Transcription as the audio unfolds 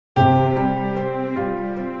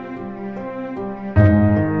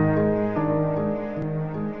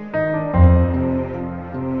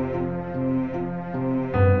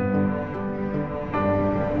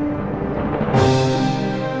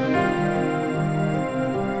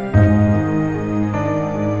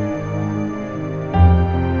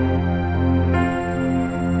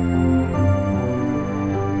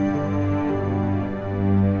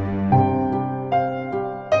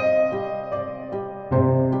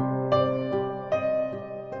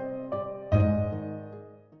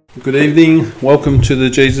Good evening, welcome to the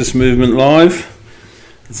Jesus Movement Live.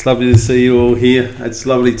 It's lovely to see you all here. It's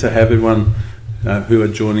lovely to have everyone who are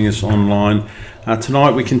joining us online.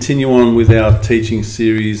 Tonight we continue on with our teaching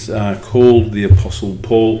series called The Apostle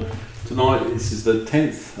Paul. Tonight this is the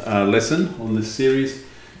 10th lesson on this series.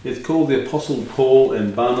 It's called The Apostle Paul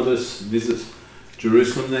and Barnabas Visit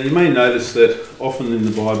Jerusalem. Now you may notice that often in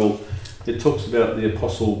the Bible it talks about the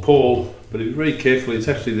Apostle Paul, but if you read carefully it's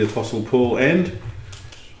actually the Apostle Paul and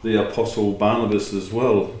the Apostle Barnabas as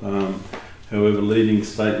well. However, leading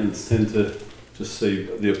statements tend to just see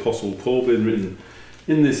the Apostle Paul being written.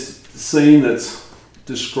 In this scene that's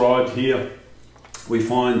described here, we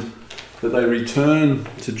find that they return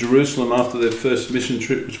to Jerusalem after their first mission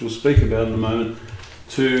trip, which we'll speak about in a moment,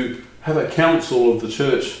 to have a council of the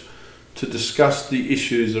church to discuss the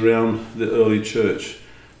issues around the early church.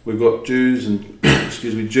 We've got Jews and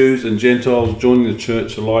Jews and Gentiles joining the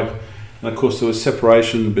church alike. And of course there was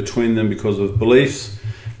separation between them because of beliefs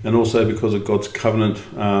and also because of God's covenant,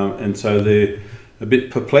 and so they're a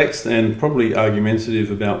bit perplexed and probably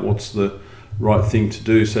argumentative about what's the right thing to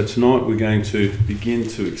do. So tonight we're going to begin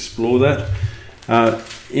to explore that.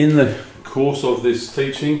 In the course of this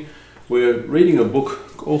teaching we're reading a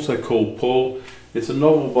book also called Paul. It's a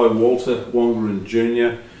novel by Walter Wangerin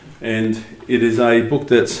Jr. and it is a book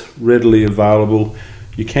that's readily available.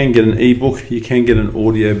 You can get an ebook, you can get an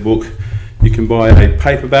audio book, you can buy a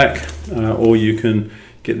paperback, or you can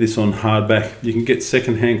get this on hardback. You can get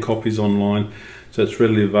second-hand copies online, so it's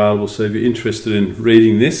readily available. So if you're interested in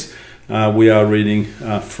reading this, we are reading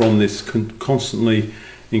from this constantly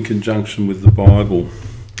in conjunction with the Bible.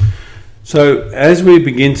 So as we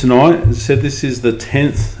begin tonight, as I said, this is the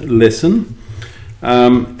 10th lesson,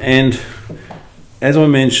 and as I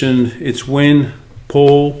mentioned, it's when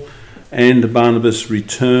Paul and Barnabas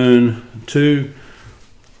return to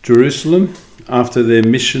Jerusalem after their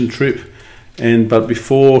mission trip, but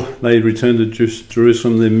before they returned to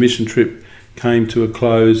Jerusalem, their mission trip came to a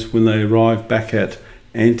close when they arrived back at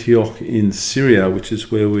Antioch in Syria, which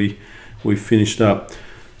is where we finished up.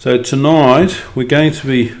 So tonight we're going to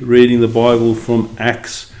be reading the Bible from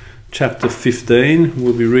Acts chapter 15.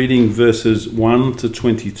 We'll be reading verses 1 to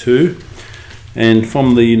 22, and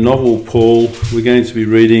from the novel Paul we're going to be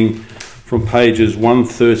reading from pages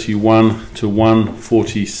 131 to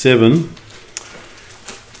 147.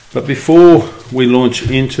 But before we launch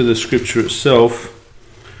into the scripture itself,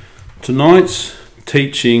 tonight's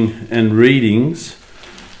teaching and readings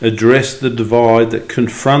address the divide that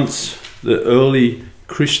confronts the early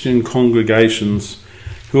Christian congregations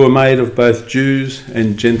who are made of both Jews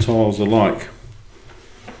and Gentiles alike.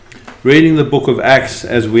 Reading the book of Acts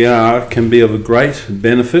as we are can be of a great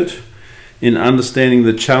benefit in understanding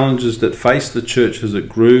the challenges that faced the church as it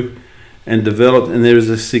grew and developed, and there is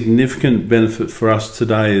a significant benefit for us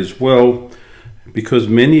today as well, because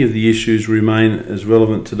many of the issues remain as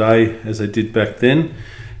relevant today as they did back then,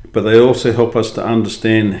 but they also help us to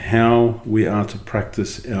understand how we are to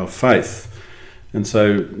practice our faith. And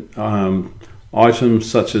so items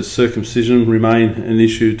such as circumcision remain an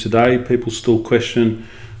issue today. People still question,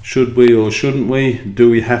 should we or shouldn't we? Do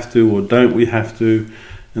we have to or don't we have to?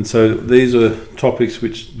 And so these are topics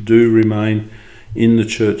which do remain in the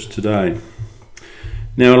church today.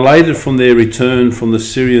 Now, elated from their return from the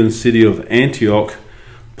Syrian city of Antioch,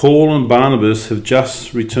 Paul and Barnabas have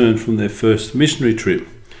just returned from their first missionary trip.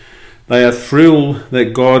 They are thrilled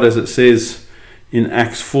that God, as it says in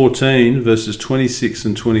Acts 14, verses 26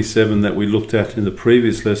 and 27 that we looked at in the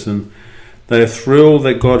previous lesson, they are thrilled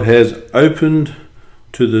that God has opened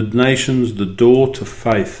to the nations the door to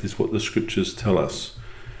faith, is what the scriptures tell us.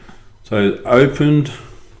 So opened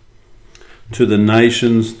to the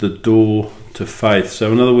nations the door to faith.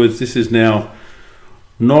 So in other words, this is now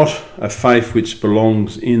not a faith which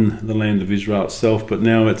belongs in the land of Israel itself, but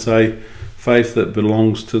now it's a faith that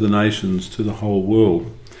belongs to the nations, to the whole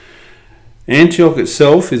world. Antioch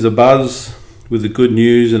itself is abuzz with the good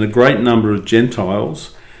news, and a great number of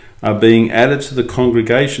Gentiles are being added to the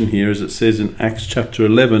congregation here, as it says in Acts chapter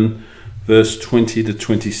 11, verse 20 to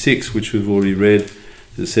 26, which we've already read.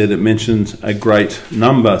 As it said, it mentions a great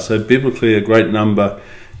number. So biblically, a great number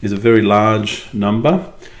is a very large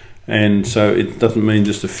number, and so it doesn't mean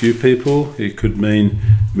just a few people, it could mean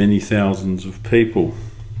many thousands of people.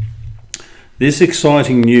 This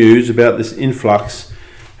exciting news about this influx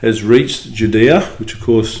has reached Judea, which of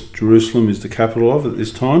course Jerusalem is the capital of at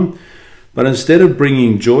this time, but instead of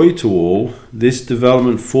bringing joy to all, this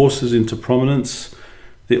development forces into prominence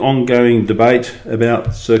the ongoing debate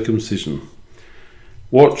about circumcision.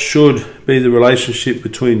 What should be the relationship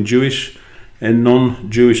between Jewish and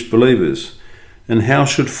non-Jewish believers? And how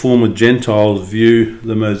should former Gentiles view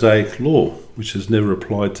the Mosaic law, which has never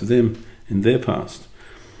applied to them in their past?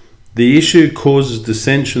 The issue causes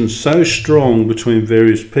dissension so strong between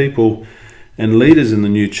various people and leaders in the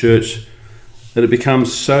new church that it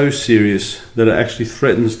becomes so serious that it actually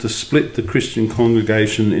threatens to split the Christian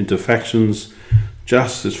congregation into factions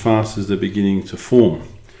just as fast as they're beginning to form.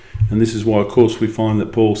 And this is why, of course, we find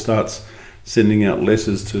that Paul starts sending out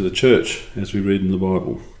letters to the church as we read in the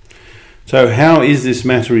Bible. So how is this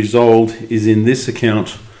matter resolved is in this account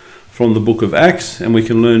from the book of Acts, and we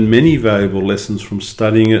can learn many valuable lessons from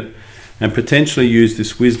studying it and potentially use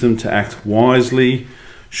this wisdom to act wisely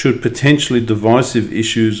should potentially divisive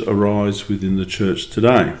issues arise within the church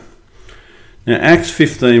today. Now, Acts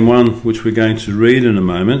 15:1, which we're going to read in a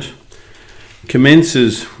moment,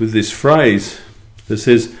 commences with this phrase that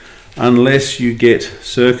says, "Unless you get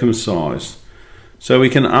circumcised." So we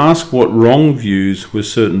can ask what wrong views were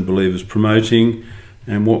certain believers promoting,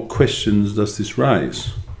 and what questions does this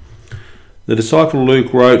raise? The disciple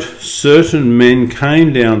Luke wrote, "Certain men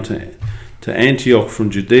came down to Antioch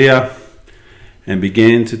from Judea and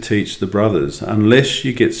began to teach the brothers, unless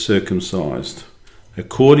you get circumcised,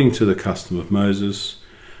 according to the custom of Moses,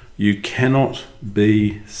 you cannot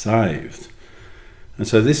be saved." And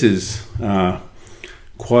so this is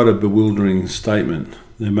quite a bewildering statement.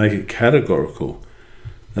 They make it categorical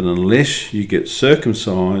that unless you get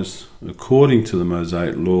circumcised according to the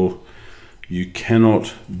Mosaic law, you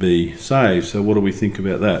cannot be saved. So what do we think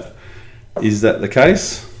about that? Is that the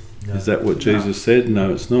case? No. Is that what Jesus said?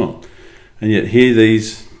 No, it's not. And yet here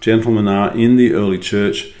these gentlemen are in the early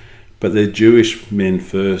church, but they're Jewish men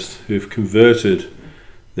first who've converted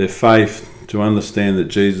their faith to understand that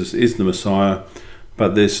Jesus is the Messiah,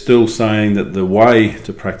 but they're still saying that the way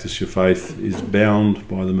to practice your faith is bound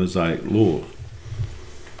by the Mosaic law.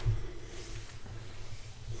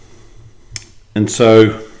 And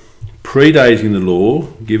so, predating the law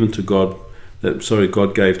given to God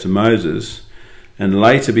gave to Moses, and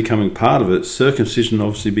later becoming part of it, circumcision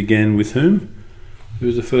obviously began with whom? Who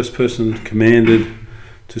was the first person commanded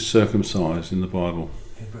to circumcise in the Bible?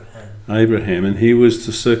 Abraham. And he was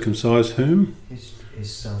to circumcise whom? His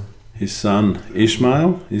son. His son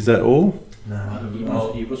Ishmael. Is that all?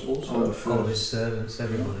 No, he was also all his servants,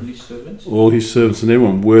 everybody. All his servants and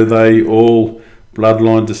everyone. Were they all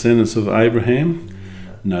bloodline descendants of Abraham?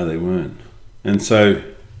 No, they weren't. And so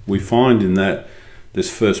we find in that this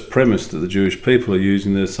first premise that the Jewish people are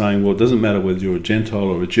using, they're saying, well, it doesn't matter whether you're a Gentile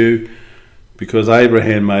or a Jew, because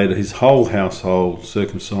Abraham made his whole household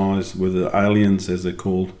circumcised, whether aliens, as they're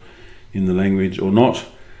called in the language, or not,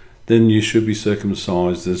 then you should be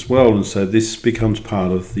circumcised as well. And so this becomes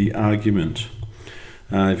part of the argument.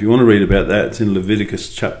 If you want to read about that, it's in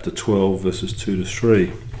Leviticus chapter 12, verses 2 to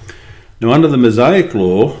 3. Now, under the Mosaic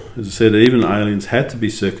law, as I said, even aliens had to be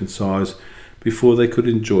circumcised before they could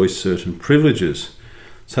enjoy certain privileges,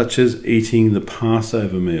 such as eating the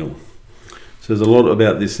Passover meal. So there's a lot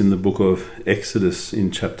about this in the book of Exodus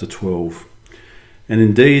in chapter 12. And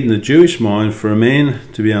indeed, in the Jewish mind, for a man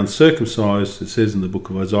to be uncircumcised, it says in the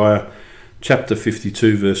book of Isaiah, chapter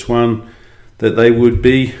 52, verse 1, that they would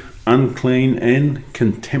be unclean and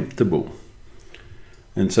contemptible.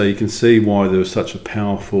 And so you can see why there was such a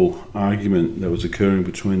powerful argument that was occurring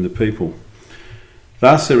between the people.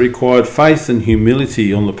 Thus, it required faith and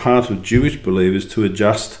humility on the part of Jewish believers to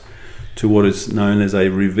adjust to what is known as a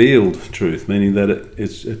revealed truth, meaning that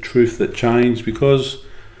it's a truth that changed because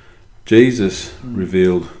Jesus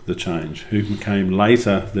revealed the change, who came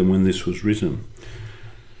later than when this was written.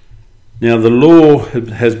 Now, the law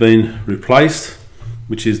has been replaced,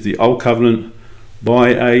 which is the Old Covenant, by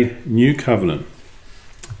a new covenant.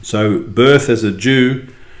 So, birth as a Jew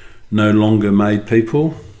no longer made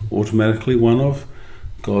people automatically one of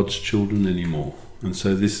God's children anymore. And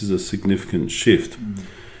so this is a significant shift.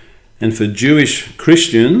 And for Jewish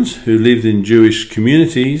Christians who lived in Jewish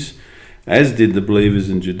communities, as did the believers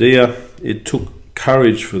in Judea, it took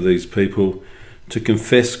courage for these people to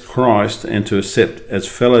confess Christ and to accept as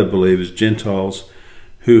fellow believers Gentiles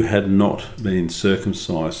who had not been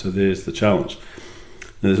circumcised. So there's the challenge.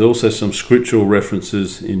 There's also some scriptural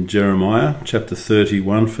references in Jeremiah chapter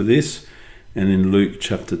 31 for this, and in Luke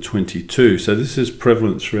chapter 22. So this is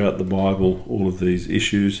prevalent throughout the Bible, all of these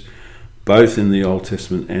issues, both in the Old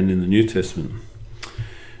Testament and in the New Testament.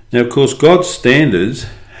 Now, of course, God's standards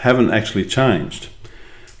haven't actually changed.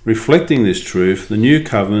 Reflecting this truth, the New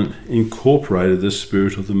Covenant incorporated the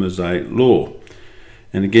spirit of the Mosaic law.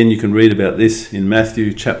 And again, you can read about this in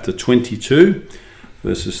Matthew chapter 22,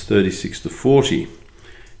 verses 36 to 40.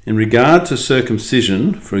 In regard to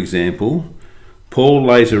circumcision, for example, Paul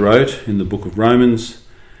later wrote in the book of Romans,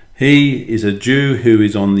 He is a Jew who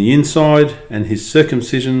is on the inside, and his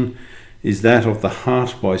circumcision is that of the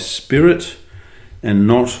heart by spirit and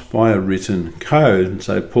not by a written code. And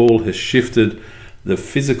so Paul has shifted the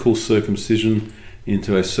physical circumcision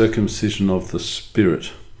into a circumcision of the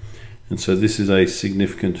spirit. And so this is a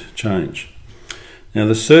significant change. Now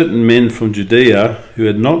the certain men from Judea who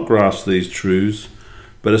had not grasped these truths,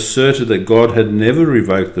 but asserted that God had never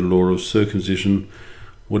revoked the law of circumcision,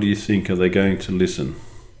 what do you think? Are they going to listen?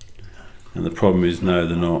 And the problem is, no,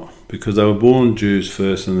 they're not. Because they were born Jews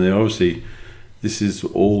first, and they're obviously, this is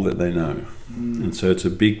all that they know. And so it's a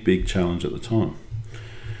big, big challenge at the time.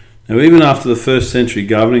 Now, even after the first century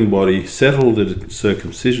governing body settled the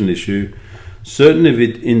circumcision issue, certain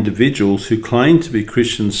individuals who claimed to be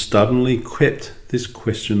Christians stubbornly kept this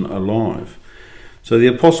question alive. So the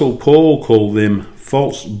Apostle Paul called them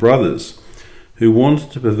false brothers who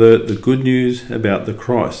wanted to pervert the good news about the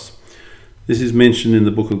Christ. This is mentioned in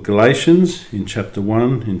the book of Galatians, in chapter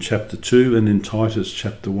 1, in chapter 2, and in Titus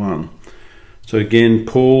chapter 1. So again,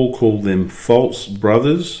 Paul called them false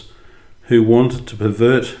brothers who wanted to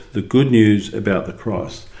pervert the good news about the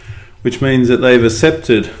Christ, which means that they've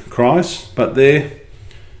accepted Christ, but they're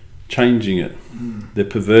changing it. They're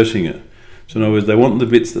perverting it. So in other words, they want the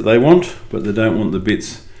bits that they want, but they don't want the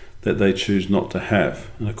bits that they choose not to have.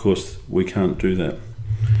 And of course, we can't do that.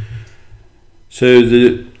 So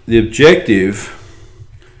the objective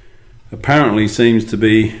apparently seems to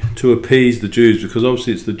be to appease the Jews, because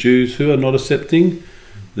obviously it's the Jews who are not accepting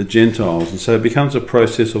the Gentiles. And so it becomes a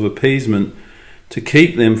process of appeasement to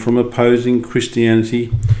keep them from opposing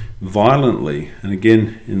Christianity violently. And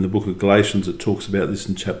again, in the book of Galatians, it talks about this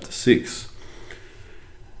in chapter 6.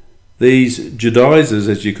 These Judaizers,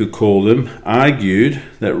 as you could call them, argued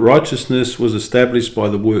that righteousness was established by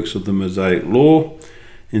the works of the Mosaic law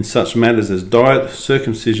in such matters as diet,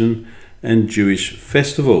 circumcision, and Jewish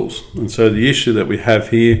festivals. And so the issue that we have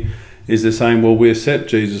here is they're saying, well, we accept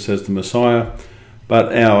Jesus as the Messiah,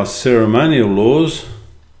 but our ceremonial laws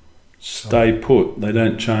stay put. They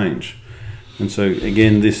don't change. And so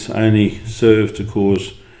again, this only serves to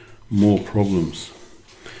cause more problems.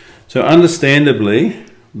 So understandably,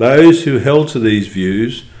 those who held to these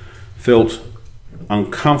views felt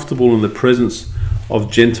uncomfortable in the presence of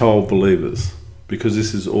Gentile believers, because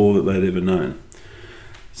this is all that they'd ever known.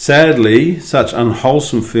 Sadly, such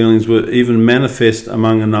unwholesome feelings were even manifest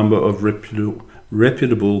among a number of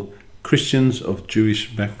reputable Christians of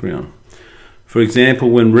Jewish background. For example,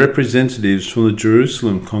 when representatives from the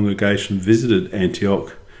Jerusalem congregation visited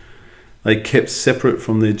Antioch, they kept separate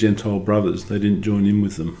from their Gentile brothers. They didn't join in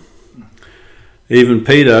with them. Even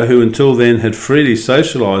Peter, who until then had freely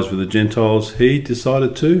socialized with the Gentiles, he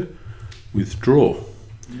decided to withdraw,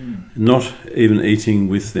 not even eating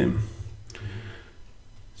with them.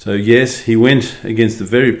 So yes, he went against the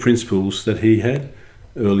very principles that he had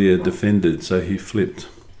earlier defended, so he flipped.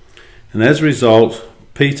 And as a result,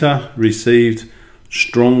 Peter received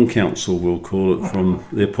strong counsel, we'll call it, from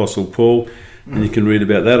the Apostle Paul, and you can read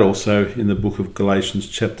about that also in the book of Galatians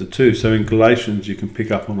chapter 2. So in Galatians you can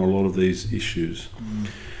pick up on a lot of these issues.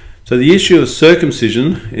 So the issue of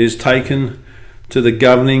circumcision is taken to the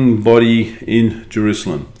governing body in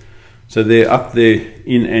Jerusalem. So they're up there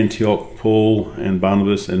in Antioch, Paul and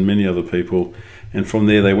Barnabas and many other people, and from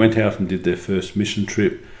there they went out and did their first mission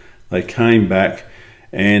trip. They came back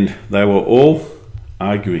and they were all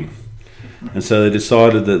arguing. And so they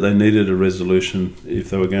decided that they needed a resolution if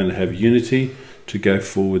they were going to have unity to go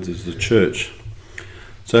forward as the church.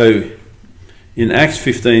 So in Acts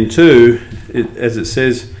 15:2, as it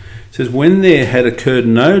says, when there had occurred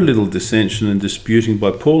no little dissension and disputing by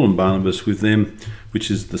Paul and Barnabas with them, which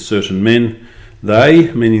is the certain men,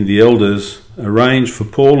 they, meaning the elders, arranged for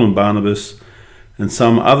Paul and Barnabas and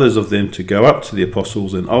some others of them to go up to the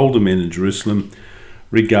apostles and older men in Jerusalem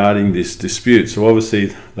regarding this dispute. So obviously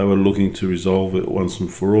they were looking to resolve it once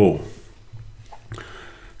and for all.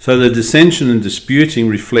 So the dissension and disputing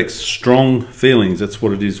reflects strong feelings. That's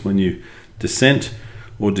what it is when you dissent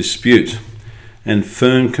or dispute, and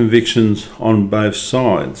firm convictions on both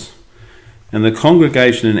sides. And the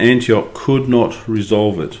congregation in Antioch could not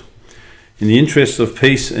resolve it. In the interest of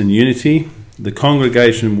peace and unity, the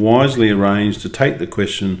congregation wisely arranged to take the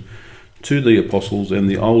question to the apostles and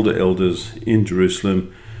the older elders in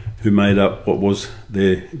Jerusalem, who made up what was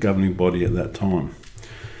their governing body at that time.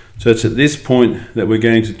 So it's at this point that we're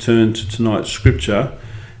going to turn to tonight's scripture,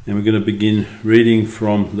 and we're going to begin reading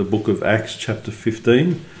from the book of Acts chapter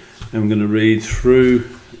 15, and we're going to read through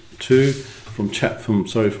to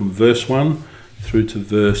from verse 1 through to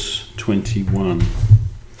verse 21.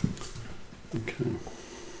 Okay.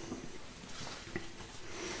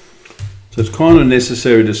 So it's kind of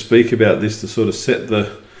necessary to speak about this to sort of set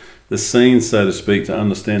the scene, so to speak, to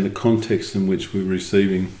understand the context in which we're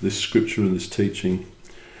receiving this scripture and this teaching.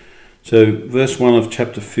 So verse 1 of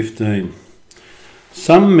chapter 15.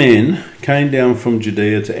 Some men came down from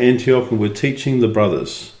Judea to Antioch and were teaching the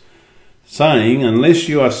brothers, saying, unless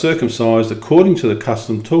you are circumcised according to the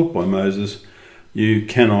custom taught by Moses, you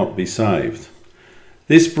cannot be saved.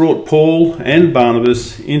 This brought Paul and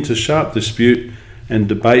Barnabas into sharp dispute and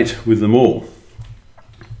debate with them all.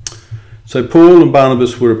 So Paul and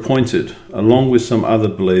Barnabas were appointed, along with some other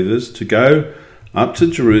believers, to go up to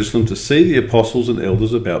Jerusalem to see the apostles and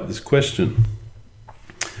elders about this question.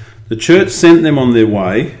 The church sent them on their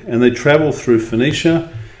way, and they travelled through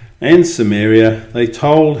Phoenicia and Samaria. They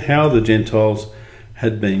told how the Gentiles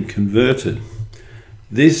had been converted.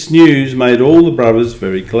 This news made all the brothers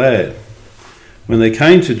very glad. When they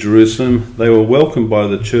came to Jerusalem, they were welcomed by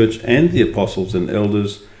the church and the apostles and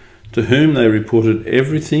elders, to whom they reported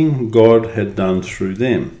everything God had done through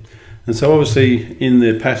them. And so obviously in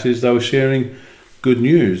their passage they were sharing good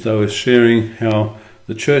news. They were sharing how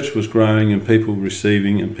the church was growing and people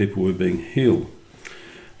receiving and people were being healed.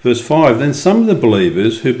 Verse 5, then some of the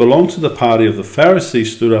believers who belonged to the party of the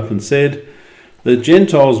Pharisees stood up and said, the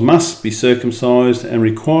Gentiles must be circumcised and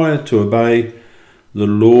required to obey the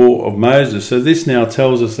law of Moses. So this now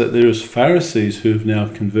tells us that there is Pharisees who have now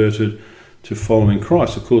converted to following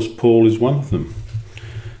Christ. Of course, Paul is one of them.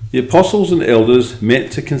 The apostles and elders met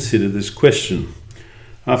to consider this question.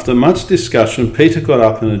 After much discussion, Peter got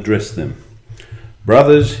up and addressed them.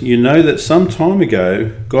 Brothers, you know that some time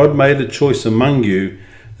ago God made a choice among you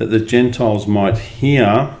that the Gentiles might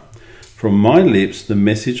hear from my lips the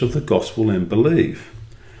message of the gospel and believe.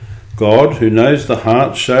 God, who knows the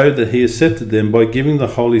heart, showed that he accepted them by giving the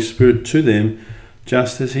Holy Spirit to them,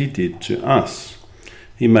 just as he did to us.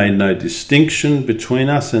 He made no distinction between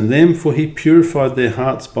us and them, for he purified their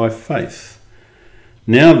hearts by faith.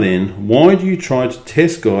 Now then, why do you try to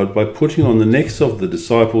test God by putting on the necks of the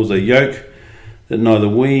disciples a yoke that neither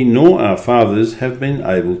we nor our fathers have been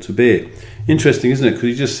able to bear? Interesting, isn't it? Because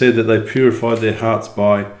he just said that they purified their hearts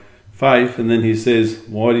by faith, and then he says,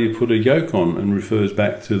 why do you put a yoke on? And refers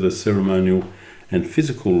back to the ceremonial and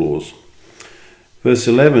physical laws. Verse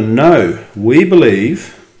 11, no, we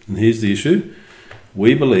believe, and here's the issue,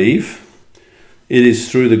 we believe it is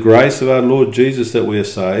through the grace of our Lord Jesus that we are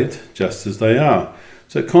saved, just as they are.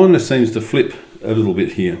 So it kind of seems to flip a little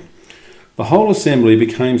bit here. The whole assembly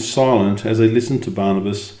became silent as they listened to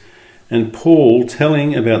Barnabas and Paul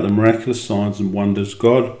telling about the miraculous signs and wonders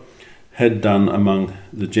God had done among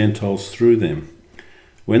the Gentiles through them.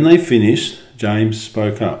 When they finished, James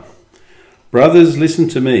spoke up. Brothers, listen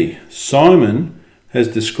to me. Simon has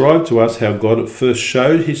described to us how God at first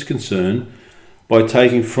showed his concern by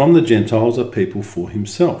taking from the Gentiles a people for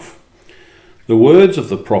himself. The words of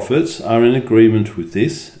the prophets are in agreement with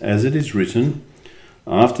this, as it is written,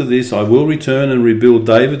 after this I will return and rebuild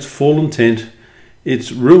David's fallen tent.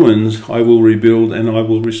 Its ruins I will rebuild and I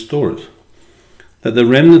will restore it, that the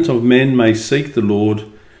remnant of men may seek the Lord,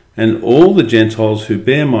 and all the Gentiles who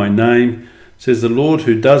bear my name, says the Lord,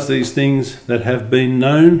 who does these things that have been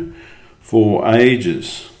known for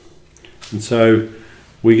ages. And so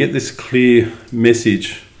we get this clear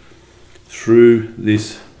message through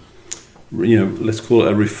this, let's call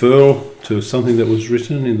it a referral to something that was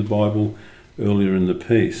written in the Bible earlier in the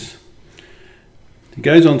piece. He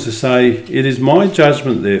goes on to say, it is my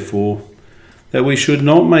judgment, therefore, that we should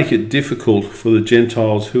not make it difficult for the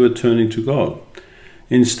Gentiles who are turning to God.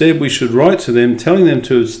 Instead, we should write to them, telling them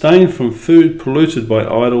to abstain from food polluted by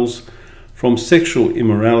idols, from sexual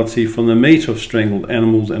immorality, from the meat of strangled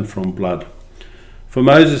animals, and from blood. For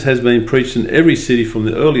Moses has been preached in every city from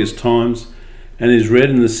the earliest times, and is read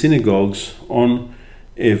in the synagogues on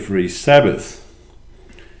every Sabbath.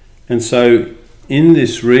 And so, in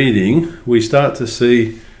this reading, we start to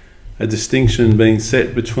see a distinction being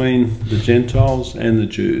set between the Gentiles and the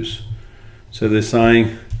Jews. So they're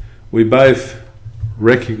saying, we both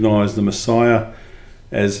recognise the Messiah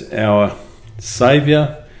as our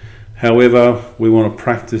Saviour. However, we want to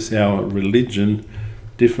practice our religion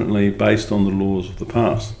differently based on the laws of the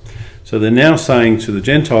past. So they're now saying to the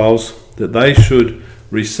Gentiles that they should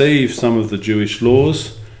receive some of the Jewish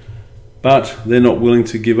laws, but they're not willing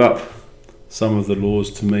to give up some of the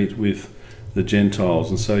laws to meet with the Gentiles.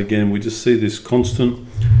 And so again, we just see this constant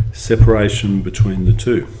separation between the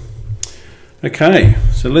two. Okay,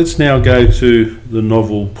 so let's now go to the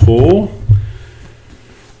novel Paul.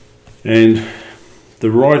 And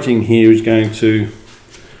the writing here is going to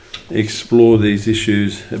explore these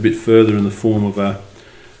issues a bit further in the form of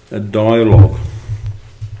a dialogue.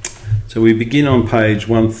 So we begin on page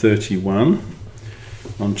 131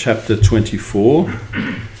 on chapter 24.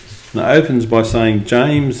 And it opens by saying,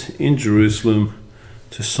 James in Jerusalem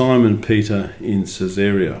to Simon Peter in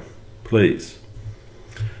Caesarea. Please,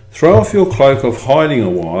 throw off your cloak of hiding a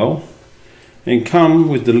while and come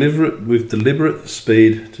with deliberate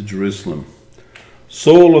speed to Jerusalem.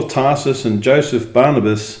 Saul of Tarsus and Joseph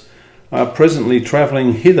Barnabas are presently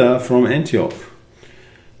travelling hither from Antioch.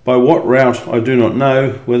 By what route I do not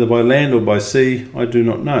know, whether by land or by sea I do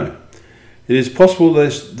not know. It is possible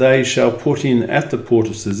that they shall put in at the port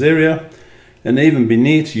of Caesarea, and even be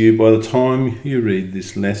near to you by the time you read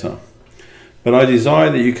this letter. But I desire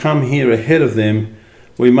that you come here ahead of them.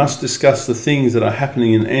 We must discuss the things that are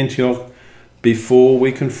happening in Antioch before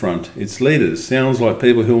we confront its leaders. Sounds like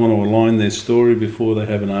people who want to align their story before they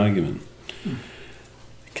have an argument.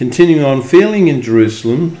 Continuing on, feelings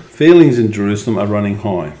in Jerusalem are running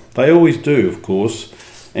high. They always do, of course,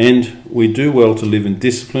 and we do well to live in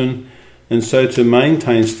discipline and so to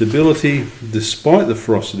maintain stability despite the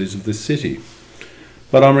ferocities of this city.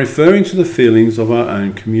 But I'm referring to the feelings of our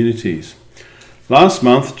own communities. Last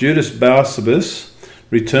month, Judas Barnabas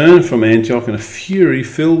returned from Antioch in a fury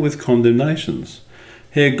filled with condemnations.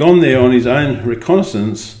 He had gone there on his own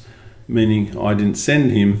reconnaissance, meaning I didn't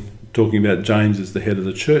send him, talking about James as the head of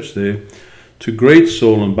the church there, to greet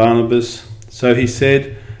Saul and Barnabas. So he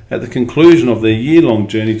said, at the conclusion of their year-long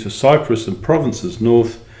journey to Cyprus and provinces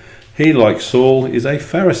north, he, like Saul, is a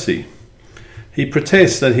Pharisee. He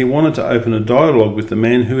protests that he wanted to open a dialogue with the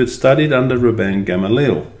man who had studied under Rabban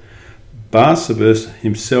Gamaliel. Barnabas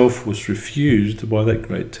himself was refused by that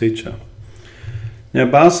great teacher. Now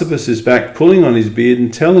Barnabas is back pulling on his beard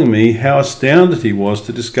and telling me how astounded he was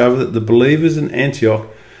to discover that the believers in Antioch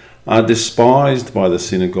are despised by the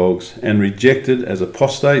synagogues and rejected as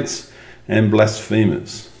apostates and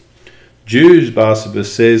blasphemers. Jews,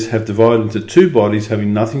 Barnabas says, have divided into two bodies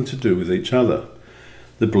having nothing to do with each other.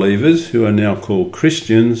 The believers, who are now called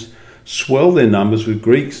Christians, swell their numbers with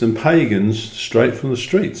Greeks and pagans straight from the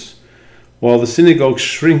streets, while the synagogues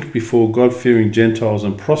shrink before God-fearing Gentiles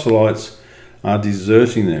and proselytes are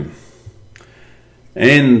deserting them.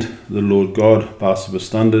 And the Lord God, Barnabas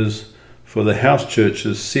thunders, for the house church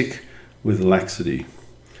is sick with laxity.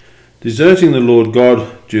 Deserting the Lord God,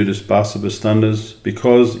 Judas Barnabas thunders,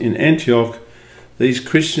 because in Antioch these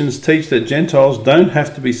Christians teach that Gentiles don't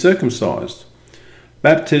have to be circumcised.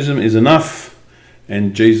 Baptism is enough,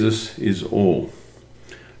 and Jesus is all.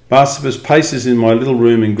 Barnabas paces in my little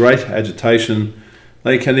room in great agitation.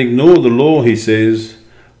 They can ignore the law, he says.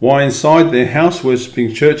 Why, inside their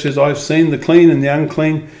house-worshipping churches I've seen the clean and the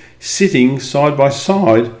unclean sitting side by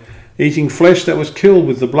side, eating flesh that was killed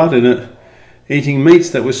with the blood in it, eating meats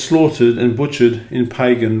that were slaughtered and butchered in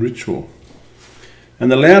pagan ritual.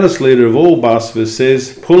 And the loudest leader of all, Barnabas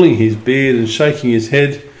says, pulling his beard and shaking his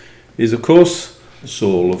head, is of course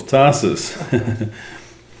Saul of Tarsus.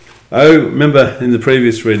 Oh, remember in the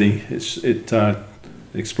previous reading it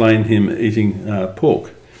explained him eating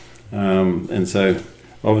pork, and so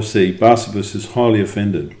obviously Barnabas is highly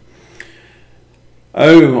offended.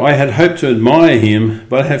 Oh, I had hoped to admire him,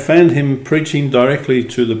 but I have found him preaching directly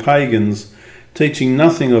to the pagans, teaching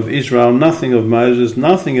nothing of Israel, nothing of Moses,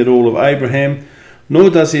 nothing at all of Abraham, nor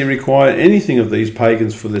does he require anything of these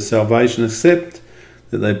pagans for their salvation, except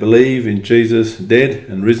that they believe in Jesus, dead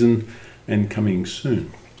and risen and coming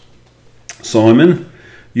soon. Simon,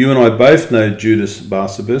 you and I both know Judas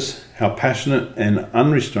Barnabas, how passionate and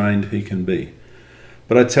unrestrained he can be.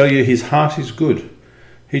 But I tell you, his heart is good.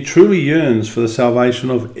 He truly yearns for the salvation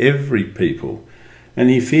of every people, and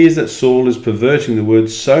he fears that Saul is perverting the word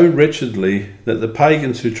so wretchedly that the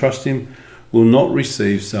pagans who trust him will not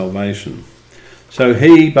receive salvation. So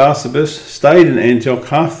he, Barnabas, stayed in Antioch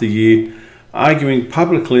half the year, arguing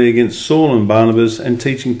publicly against Saul and Barnabas and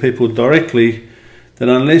teaching people directly that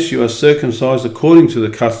unless you are circumcised according to the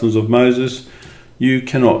customs of Moses, you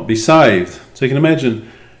cannot be saved. So you can imagine,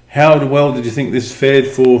 how well did you think this fared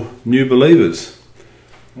for new believers?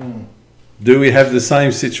 Do we have the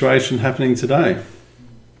same situation happening today?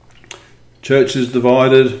 Churches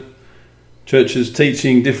divided, churches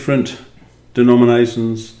teaching different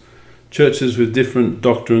denominations, churches with different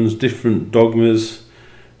doctrines, different dogmas,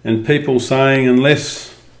 and people saying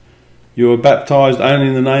unless you are baptized only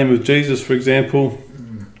in the name of Jesus, for example,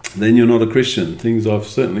 then you're not a Christian. Things I've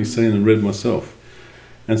certainly seen and read myself.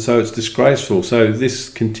 And so it's disgraceful. So this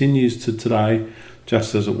continues to today,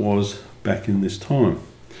 just as it was back in this time.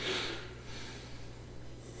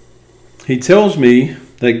 He tells me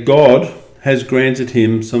that God has granted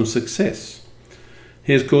him some success.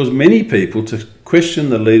 He has caused many people to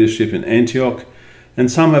question the leadership in Antioch and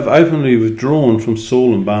some have openly withdrawn from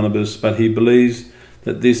Saul and Barnabas, but he believes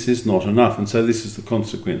that this is not enough. And so this is the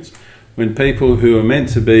consequence. When people who are meant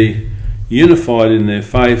to be unified in their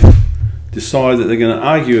faith decide that they're going to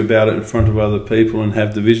argue about it in front of other people and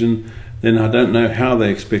have division, then I don't know how they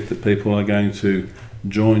expect that people are going to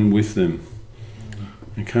join with them.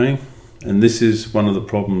 Okay? And this is one of the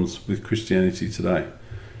problems with Christianity today.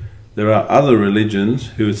 There are other religions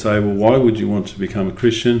who would say, well, why would you want to become a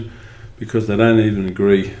Christian? Because they don't even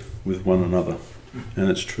agree with one another. And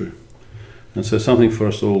it's true. And so something for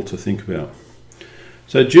us all to think about.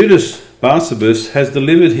 So Judas Barnabas has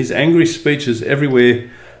delivered his angry speeches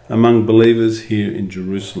everywhere among believers here in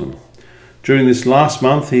Jerusalem. During this last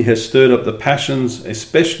month, he has stirred up the passions,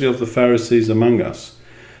 especially of the Pharisees among us.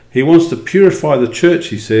 He wants to purify the church,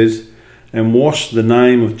 he says, and wash the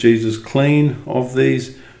name of Jesus clean of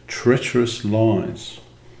these treacherous lies.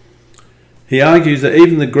 He argues that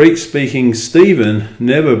even the Greek-speaking Stephen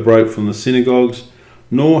never broke from the synagogues,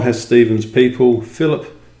 nor has Stephen's people, Philip,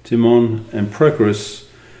 Timon, and Prochorus,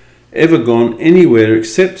 ever gone anywhere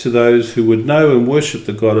except to those who would know and worship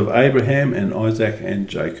the God of Abraham and Isaac and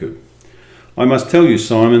Jacob. I must tell you,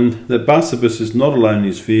 Simon, that Barnabas is not alone in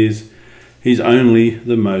his fears. He's only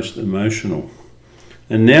the most emotional.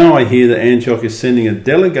 And now I hear that Antioch is sending a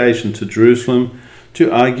delegation to Jerusalem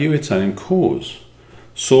to argue its own cause.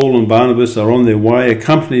 Saul and Barnabas are on their way,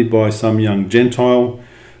 accompanied by some young Gentile.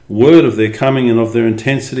 Word of their coming and of their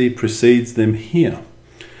intensity precedes them here.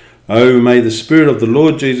 Oh, may the Spirit of the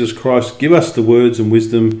Lord Jesus Christ give us the words and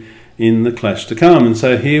wisdom in the clash to come. And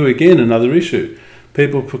so here again, another issue.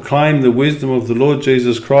 People proclaim the wisdom of the Lord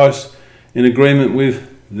Jesus Christ in agreement with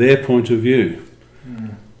their point of view.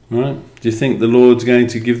 Right? Do you think the Lord's going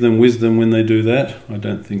to give them wisdom when they do that? I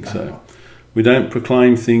don't think so. We don't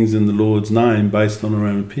proclaim things in the Lord's name based on our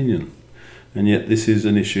own opinion. And yet this is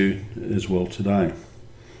an issue as well today.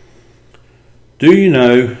 Do you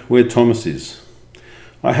know where Thomas is?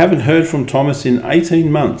 I haven't heard from Thomas in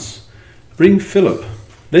 18 months. Bring Philip.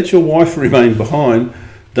 Let your wife remain behind.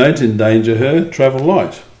 Don't endanger her. Travel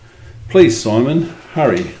light. Please, Simon,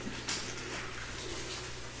 hurry.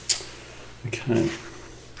 Okay.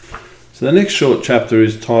 So the next short chapter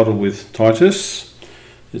is titled with Titus.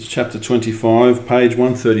 It's chapter 25, page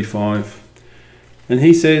 135. And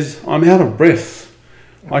he says, I'm out of breath.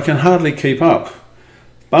 I can hardly keep up.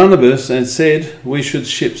 Barnabas had said we should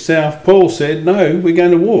ship south. Paul said, no, we're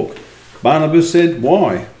going to walk. Barnabas said,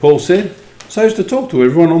 why? Paul said, so as to talk to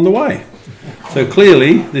everyone on the way. So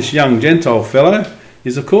clearly, this young Gentile fellow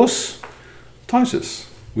is, of course, Titus,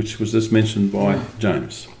 which was just mentioned by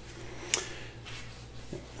James.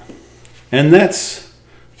 And that's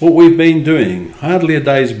what we've been doing. Hardly a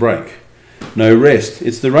day's break. No rest.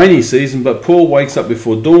 It's the rainy season, but Paul wakes up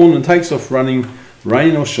before dawn and takes off running,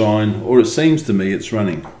 rain or shine, or it seems to me it's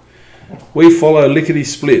running. We follow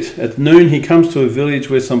lickety-split. At noon he comes to a village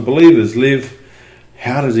where some believers live.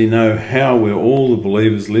 How does he know how where all the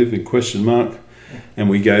believers live? In question mark. And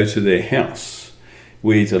we go to their house.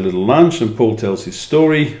 We eat a little lunch and Paul tells his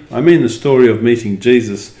story. I mean the story of meeting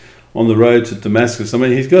Jesus on the road to Damascus. I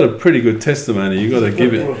mean, he's got a pretty good testimony. You've got to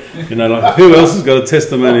give it. You know, like who else has got a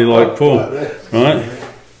testimony like Paul, right?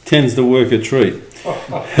 Tends to work a treat.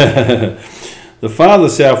 The farther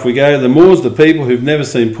south we go, the more's the people who've never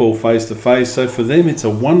seen Paul face to face. So for them, it's a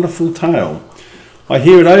wonderful tale. I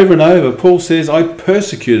hear it over and over. Paul says, I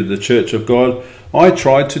persecuted the church of God. I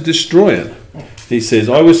tried to destroy it. He says,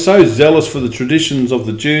 I was so zealous for the traditions of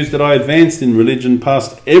the Jews that I advanced in religion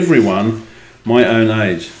past everyone my own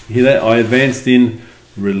age. You hear that? I advanced in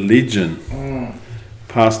religion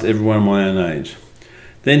past everyone my own age.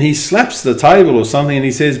 Then he slaps the table or something and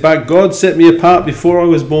he says, but God set me apart before I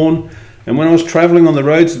was born, and when I was travelling on the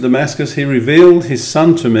road to Damascus, he revealed his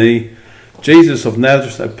son to me. Jesus of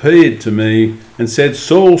Nazareth appeared to me and said,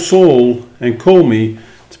 Saul, Saul, and called me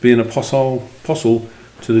to be an apostle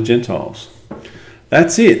to the Gentiles.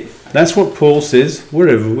 That's it. That's what Paul says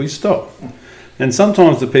wherever we stop. And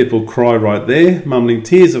sometimes the people cry right there, mumbling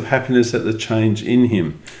tears of happiness at the change in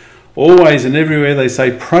him. Always and everywhere they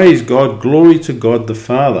say, praise God, glory to God the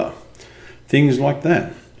Father. Things like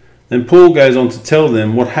that. Then Paul goes on to tell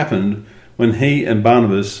them what happened when he and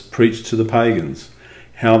Barnabas preached to the pagans.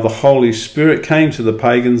 How the Holy Spirit came to the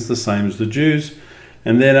pagans the same as the Jews.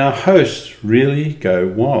 And then our hosts really go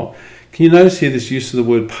wild. Can you notice here this use of the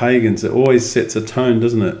word pagans? It always sets a tone,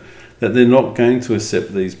 doesn't it? That they're not going to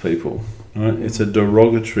accept these people. Right? It's a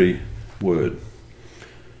derogatory word.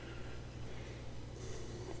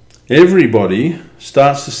 Everybody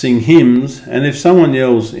starts to sing hymns, and if someone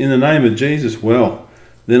yells in the name of Jesus, well,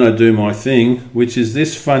 Then I do my thing, which is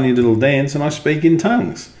this funny little dance, and I speak in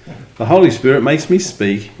tongues. The Holy Spirit makes me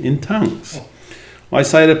speak in tongues. I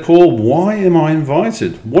say to Paul, why am I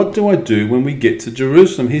invited? What do I do when we get to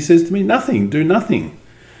Jerusalem? He says to me, nothing, do nothing.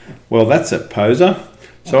 Well, that's a poser.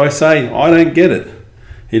 So I say, I don't get it.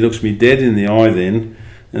 He looks me dead in the eye then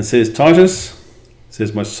and says, Titus,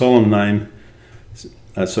 says my solemn name,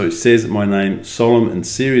 says my name, solemn and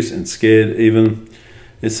serious and scared even.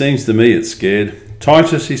 It seems to me it's scared.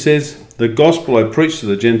 Titus, he says, the gospel I preach to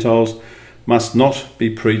the Gentiles must not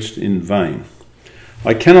be preached in vain.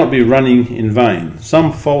 I cannot be running in vain.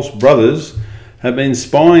 Some false brothers have been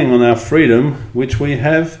spying on our freedom, which we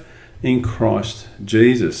have in Christ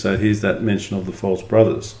Jesus. So here's that mention of the false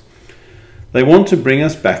brothers. They want to bring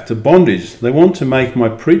us back to bondage. They want to make my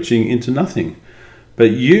preaching into nothing.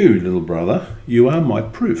 But you, little brother, you are my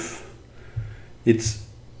proof. It's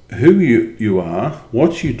who you are,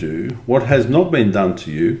 what you do, what has not been done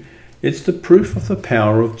to you. It's the proof of the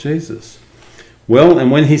power of Jesus. Well,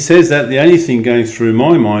 and when he says that, the only thing going through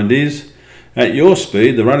my mind is, at your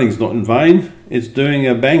speed, the running's not in vain. It's doing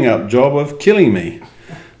a bang-up job of killing me.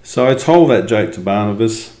 So I told that joke to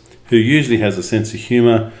Barnabas, who usually has a sense of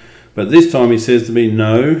humour, but this time he says to me,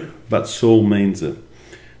 no, but Saul means it.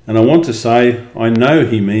 And I want to say, I know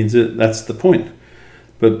he means it, that's the point.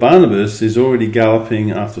 But Barnabas is already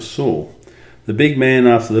galloping after Saul, the big man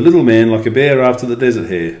after the little man, like a bear after the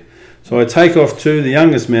desert hare. So I take off too, the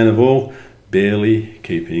youngest man of all, barely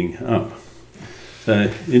keeping up.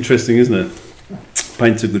 So interesting, isn't it?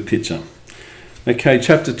 Paints a good picture. Okay,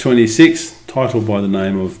 chapter 26, titled by the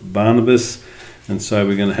name of Barnabas. And so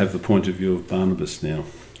we're going to have the point of view of Barnabas now.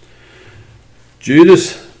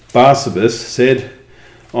 Judas Barsabbas said,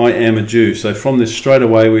 I am a Jew. So from this straight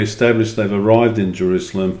away we established they've arrived in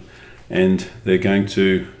Jerusalem and they're going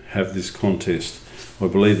to have this contest. I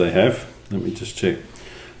believe they have. Let me just check.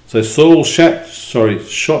 So Saul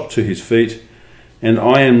shot to his feet, and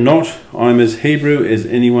I am not, I'm as Hebrew as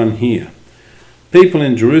anyone here. People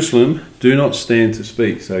in Jerusalem do not stand to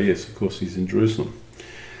speak. So yes, of course he's in Jerusalem.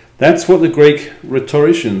 That's what the Greek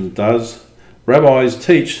rhetorician does. Rabbis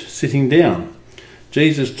teach sitting down.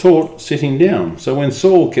 Jesus taught sitting down. So when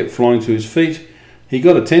Saul kept flying to his feet, he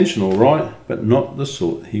got attention all right, but not the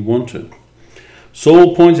sort he wanted.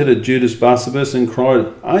 Saul pointed at Judas Barsabbas and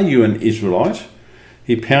cried, are you an Israelite?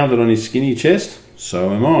 He pounded on his skinny chest.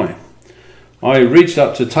 So am I. I reached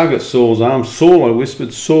up to tug at Saul's arm. Saul, I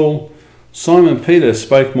whispered. Saul. Simon Peter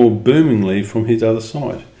spoke more boomingly from his other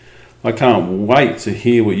side. I can't wait to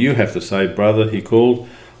hear what you have to say, brother, he called.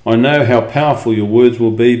 I know how powerful your words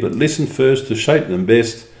will be, but listen first to shape them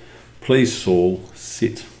best. Please, Saul,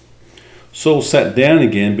 sit. Saul sat down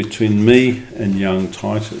again between me and young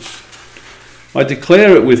Titus. I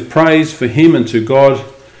declare it with praise for him and to God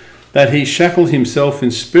that he shackled himself in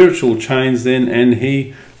spiritual chains then, and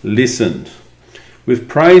he listened. With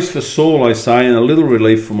praise for Saul, I say, and a little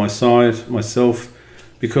relief for myself,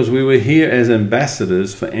 because we were here as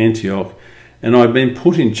ambassadors for Antioch, and I'd been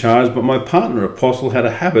put in charge, but my partner apostle had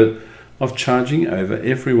a habit of charging over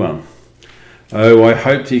everyone. Oh, I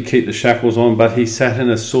hoped he'd keep the shackles on, but he sat in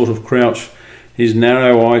a sort of crouch, his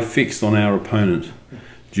narrow eye fixed on our opponent,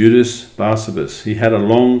 Judas Barsabbas. He had a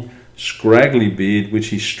long, scraggly beard which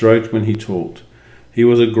he stroked when he talked. He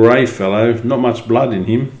was a grey fellow, not much blood in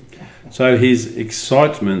him, so his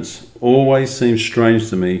excitements always seemed strange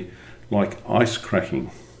to me, like ice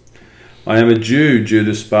cracking. I am a Jew,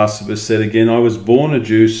 Judas Barsabbas said again. I was born a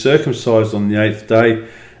Jew, circumcised on the 8th day,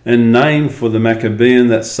 and named for the Maccabean,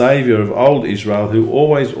 that saviour of old Israel, who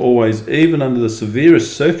always, even under the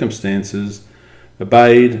severest circumstances,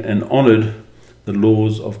 obeyed and honoured the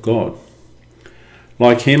laws of God.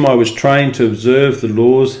 Like him, I was trained to observe the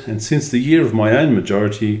laws, and since the year of my own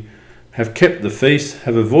majority, have kept the feast,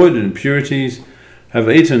 have avoided impurities,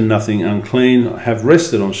 have eaten nothing unclean, have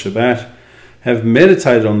rested on Shabbat, have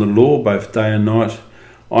meditated on the law both day and night.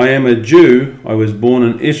 I am a Jew, I was born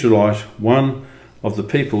an Israelite, one of the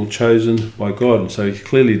people chosen by God. And so he's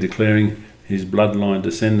clearly declaring his bloodline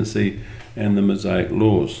descendancy and the Mosaic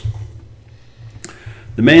laws.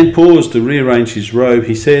 The man paused to rearrange his robe.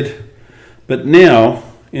 He said, but now,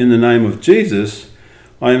 in the name of Jesus,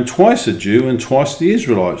 I am twice a Jew and twice the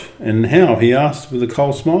Israelite. And how, he asked with a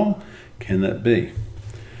cold smile, can that be?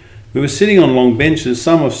 We were sitting on long benches,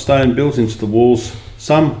 some of stone built into the walls,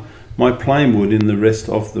 some my plain wood in the rest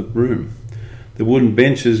of the room. The wooden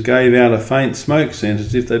benches gave out a faint smoke scent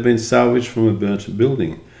as if they'd been salvaged from a burnt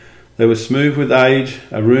building. They were smooth with age.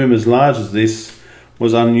 A room as large as this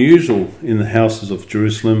was unusual in the houses of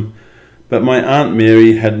Jerusalem, but my Aunt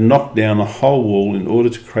Mary had knocked down a whole wall in order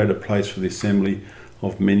to create a place for the assembly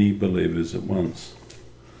of many believers at once.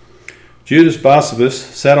 Judas Barnabas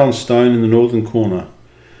sat on stone in the northern corner.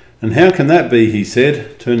 And how can that be, he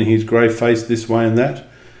said, turning his grey face this way and that,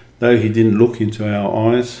 though he didn't look into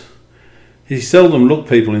our eyes. He seldom looked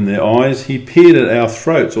people in their eyes. He peered at our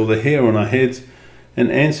throats or the hair on our heads and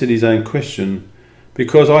answered his own question.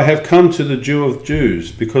 Because I have come to the Jew of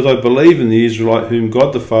Jews, because I believe in the Israelite whom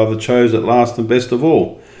God the Father chose at last and best of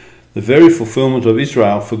all, the very fulfilment of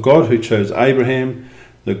Israel, for God who chose Abraham,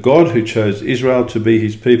 the God who chose Israel to be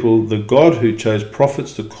his people, the God who chose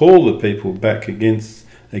prophets to call the people back again,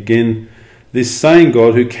 this same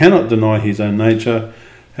God who cannot deny his own nature,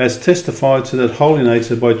 has testified to that holy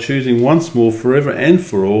nature by choosing once more forever and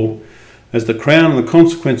for all, as the crown and the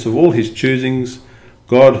consequence of all his choosings,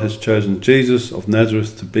 God has chosen Jesus of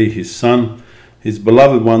Nazareth to be his Son, his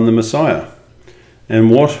beloved one, the Messiah.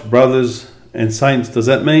 And what, brothers and saints, does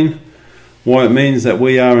that mean? Why, it means that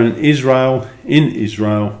we are in Israel,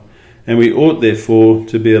 and we ought therefore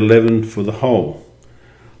to be a leaven for the whole.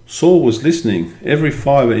 Saul was listening. Every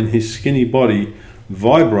fibre in his skinny body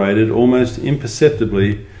vibrated almost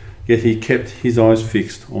imperceptibly, yet he kept his eyes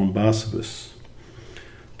fixed on Barnabas.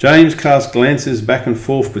 James cast glances back and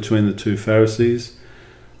forth between the two Pharisees.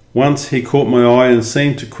 Once he caught my eye and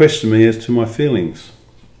seemed to question me as to my feelings.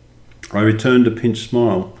 I returned a pinched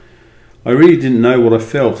smile. I really didn't know what I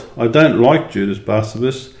felt. I don't like Judas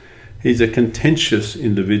Barnabas. He's a contentious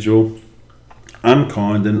individual,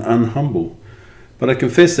 unkind and unhumble. But I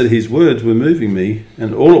confess that his words were moving me,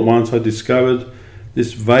 and all at once I discovered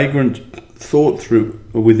this vagrant thought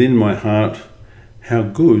within my heart, how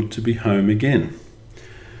good to be home again.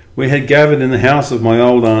 We had gathered in the house of my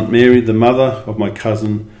old Aunt Mary, the mother of my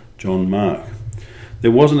cousin John Mark.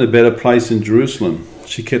 There wasn't a better place in Jerusalem.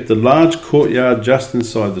 She kept a large courtyard just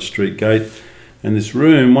inside the street gate, and this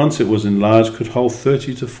room, once it was enlarged, could hold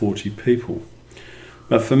 30 to 40 people.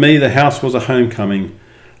 But for me, the house was a homecoming.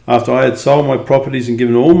 After I had sold my properties and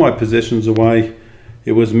given all my possessions away,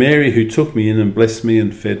 it was Mary who took me in and blessed me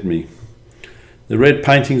and fed me. The red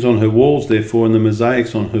paintings on her walls, therefore, and the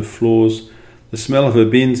mosaics on her floors, the smell of her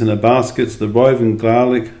bins and her baskets, the woven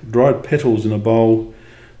garlic, dried petals in a bowl,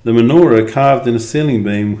 the menorah carved in a ceiling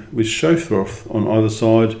beam with shofroth on either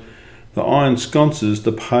side, the iron sconces,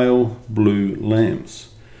 the pale blue lamps.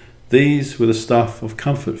 These were the stuff of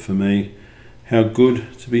comfort for me. How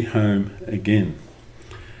good to be home again.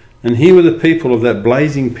 And here were the people of that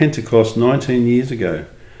blazing Pentecost 19 years ago,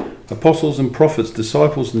 apostles and prophets,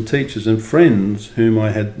 disciples and teachers and friends whom I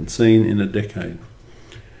hadn't seen in a decade.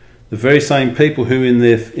 The very same people who in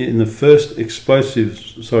the first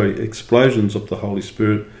explosions of the Holy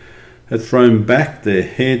Spirit had thrown back their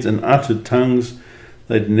heads and uttered tongues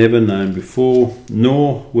they'd never known before,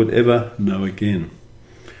 nor would ever know again.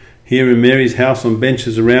 Here in Mary's house on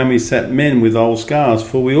benches around me sat men with old scars,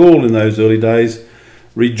 for we all in those early days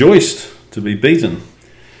rejoiced to be beaten,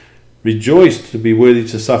 rejoiced to be worthy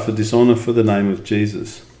to suffer dishonour for the name of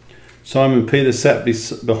Jesus. Simon Peter sat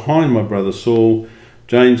behind my brother Saul.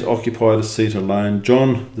 James occupied a seat alone.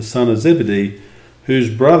 John, the son of Zebedee, whose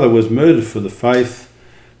brother was murdered for the faith,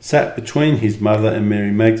 sat between his mother and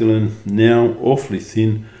Mary Magdalene, now awfully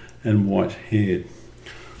thin and white-haired.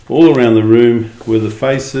 All around the room were the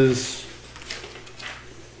faces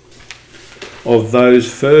of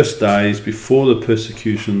those first days before the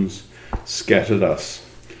persecutions scattered us.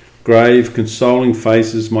 Grave, consoling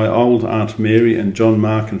faces, my old Aunt Mary and John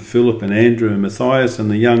Mark and Philip and Andrew and Matthias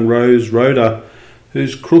and the young Rhoda,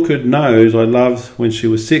 whose crooked nose I loved when she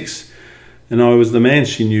was 6, and I was the man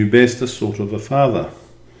she knew best, a sort of a father.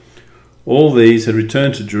 All these had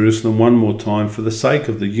returned to Jerusalem one more time for the sake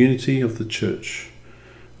of the unity of the church.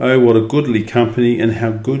 Oh, what a goodly company, and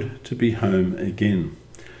how good to be home again.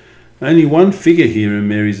 Only one figure here in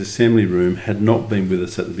Mary's assembly room had not been with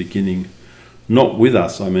us at the beginning. Not with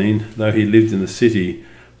us, I mean, though he lived in the city,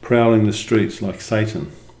 prowling the streets like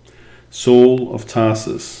Satan. Saul of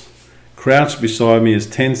Tarsus, crouched beside me as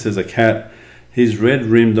tense as a cat, his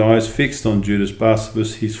red-rimmed eyes fixed on Judas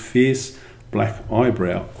Barnabas, his fierce black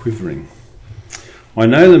eyebrow quivering. I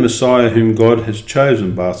know the Messiah whom God has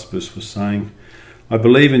chosen, Barnabas was saying. I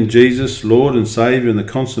believe in Jesus, Lord and Saviour, and the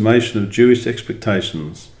consummation of Jewish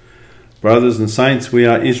expectations. Brothers and saints, we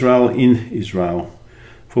are Israel in Israel,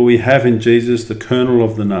 for we have in Jesus the kernel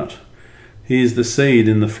of the nut. He is the seed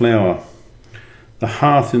in the flour, the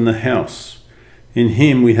hearth in the house. In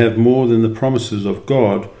him we have more than the promises of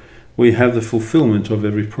God. We have the fulfilment of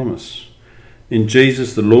every promise. In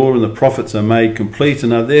Jesus the law and the prophets are made complete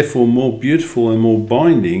and are therefore more beautiful and more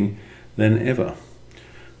binding than ever.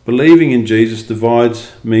 Believing in Jesus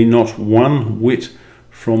divides me not one whit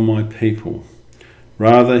from my people.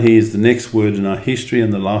 Rather, he is the next word in our history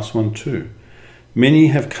and the last one too. Many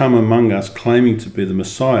have come among us claiming to be the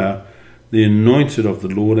Messiah, the anointed of the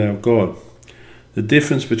Lord our God. The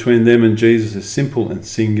difference between them and Jesus is simple and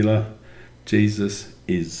singular. Jesus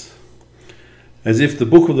is. As if the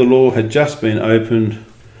book of the law had just been opened,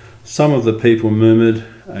 some of the people murmured,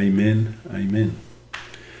 Amen, Amen.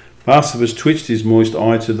 Barnabas twitched his moist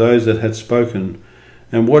eye to those that had spoken.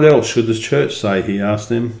 And what else should the church say, he asked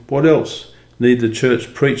them. What else need the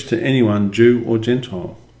church preach to anyone, Jew or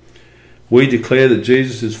Gentile? We declare that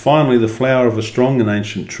Jesus is finally the flower of a strong and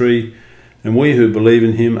ancient tree, and we who believe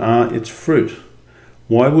in him are its fruit.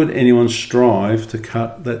 Why would anyone strive to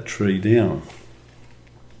cut that tree down?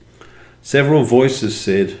 Several voices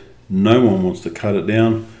said, No one wants to cut it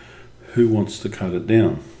down. Who wants to cut it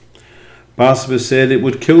down? Barnabas said it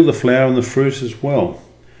would kill the flower and the fruit as well.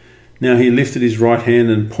 Now he lifted his right hand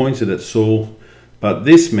and pointed at Saul, but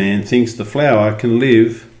this man thinks the flower can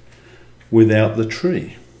live without the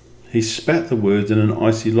tree. He spat the words in an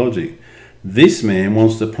icy logic. This man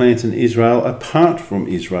wants to plant an Israel apart from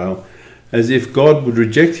Israel, as if God would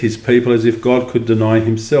reject his people, as if God could deny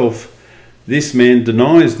himself. This man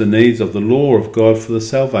denies the needs of the law of God for the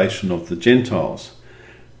salvation of the Gentiles,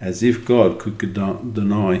 as if God could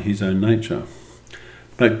deny his own nature.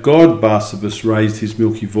 But God, Barnabas raised his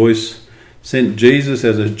milky voice, sent Jesus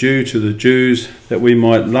as a Jew to the Jews, that we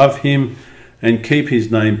might love him and keep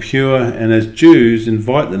his name pure, and as Jews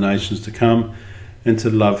invite the nations to come and to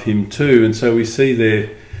love him too. And so we see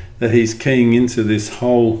there that he's keying into this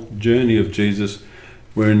whole journey of Jesus,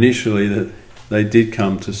 where initially that they did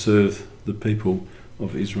come to serve the people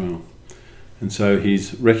of Israel. And so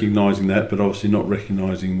he's recognising that, but obviously not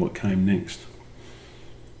recognising what came next.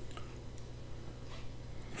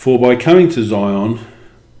 For by coming to Zion,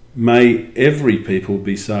 may every people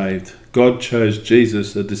be saved. God chose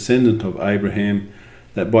Jesus, a descendant of Abraham,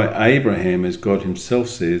 that by Abraham, as God himself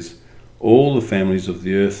says, all the families of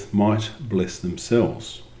the earth might bless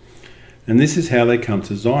themselves. And this is how they come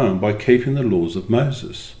to Zion, by keeping the laws of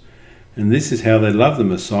Moses. And this is how they love the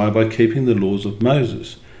Messiah, by keeping the laws of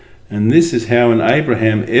Moses. And this is how in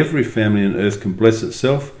Abraham every family on earth can bless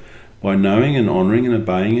itself, by knowing and honouring and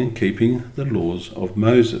obeying and keeping the laws of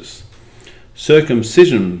Moses.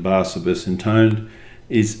 Circumcision, Barnabas intoned,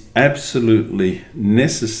 is absolutely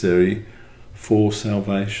necessary for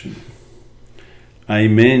salvation.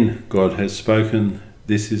 Amen, God has spoken,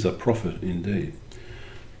 this is a prophet indeed.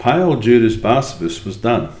 Pale Judas Barnabas was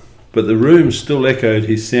done, but the room still echoed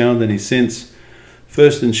his sound and his sense,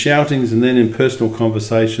 first in shoutings and then in personal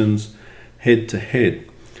conversations, head to head.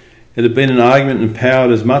 It had been an argument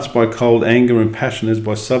empowered as much by cold anger and passion as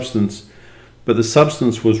by substance, but the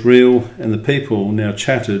substance was real, and the people now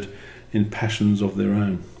chattered in passions of their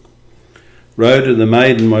own. Rhoda the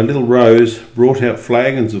maiden, my little Rose, brought out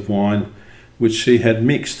flagons of wine, which she had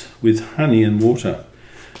mixed with honey and water.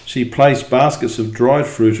 She placed baskets of dried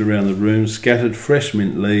fruit around the room, scattered fresh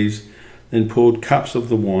mint leaves, then poured cups of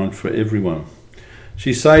the wine for everyone.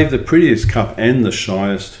 She saved the prettiest cup and the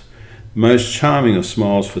shyest, most charming of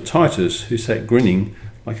smiles for Titus, who sat grinning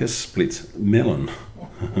like a split melon.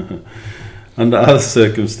 Under other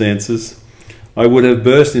circumstances, I would have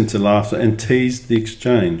burst into laughter and teased the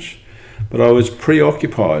exchange, but I was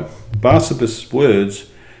preoccupied. Barnabas' words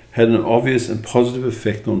had an obvious and positive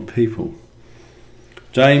effect on people.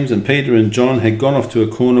 James and Peter and John had gone off to a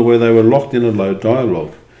corner where they were locked in a low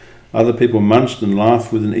dialogue. Other people munched and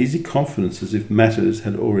laughed with an easy confidence as if matters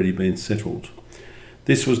had already been settled.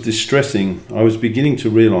 This was distressing. I was beginning to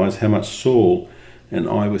realise how much Saul and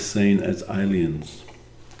I were seen as aliens.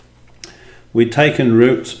 We'd taken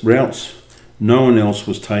routes no one else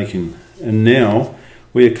was taking, and now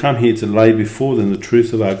we had come here to lay before them the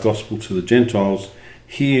truth of our gospel to the Gentiles,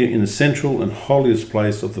 here in the central and holiest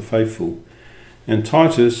place of the faithful. And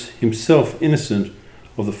Titus, himself innocent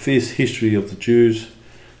of the fierce history of the Jews,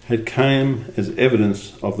 had come as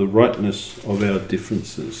evidence of the rightness of our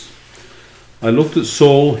differences. I looked at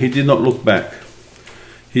Saul. He did not look back.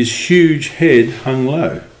 His huge head hung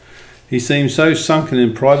low. He seemed so sunken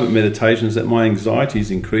in private meditations that my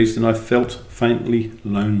anxieties increased and I felt faintly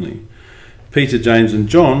lonely. Peter, James and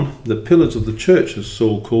John, the pillars of the church as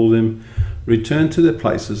Saul called them, returned to their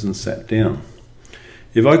places and sat down.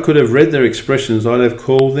 If I could have read their expressions, I'd have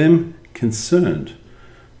called them concerned,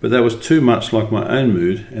 but that was too much like my own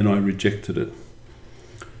mood and I rejected it.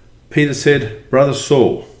 Peter said, "Brother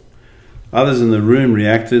Saul." Others in the room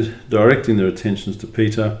reacted, directing their attentions to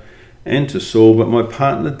Peter and to Saul, but my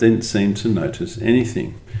partner didn't seem to notice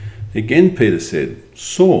anything. Again Peter said,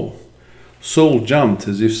 "Saul." Saul jumped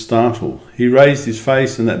as if startled. He raised his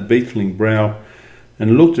face and that beetling brow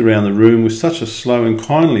and looked around the room with such a slow and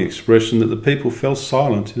kindly expression that the people fell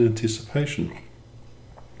silent in anticipation.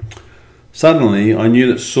 Suddenly I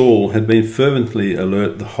knew that Saul had been fervently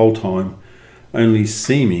alert the whole time, only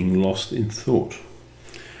seeming lost in thought.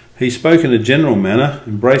 He spoke in a general manner,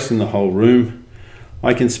 embracing the whole room.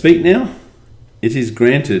 "I can speak now? It is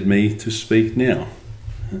granted me to speak now."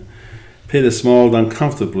 Peter smiled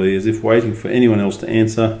uncomfortably, as if waiting for anyone else to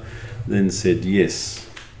answer, then said yes.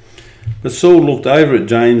 But Saul looked over at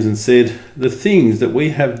James and said, "The things that we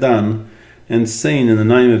have done and seen in the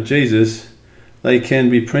name of Jesus, they can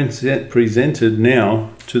be presented now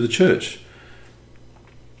to the church."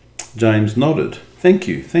 James nodded. Thank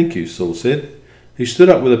you, Saul said. He stood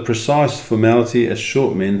up with a precise formality as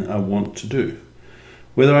short men are wont to do.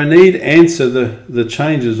 "Whether I need answer the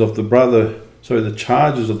charges of the brother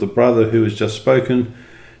who has just spoken,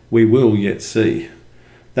 we will yet see.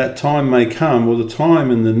 That time may come, or the time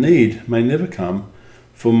and the need may never come.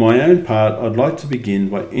 For my own part, I'd like to begin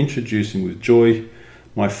by introducing with joy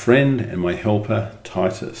my friend and my helper,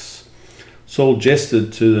 Titus." Saul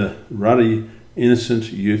gestured to the ruddy,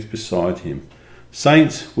 innocent youth beside him.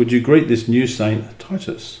 "Saints, would you greet this new saint,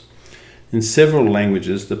 Titus?" In several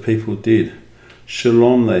languages the people did.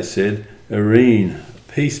 "Shalom," they said. "Irene,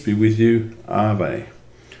 peace be with you. Ave."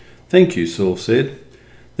 "Thank you," Saul said.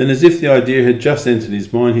 Then, as if the idea had just entered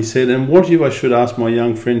his mind, he said, "And what if I should ask my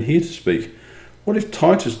young friend here to speak? What if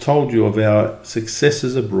Titus told you of our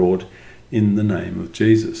successes abroad in the name of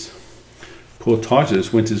Jesus?" Poor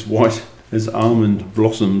Titus went as white as almond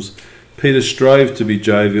blossoms. Peter strove to be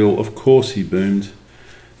jovial. "Of course," he boomed.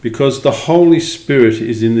 "Because the Holy Spirit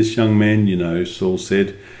is in this young man, you know," Saul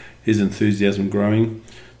said, his enthusiasm growing.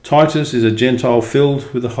 "Titus is a Gentile filled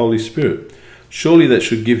with the Holy Spirit. Surely that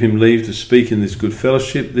should give him leave to speak in this good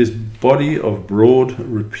fellowship, this body of broad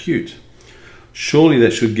repute. Surely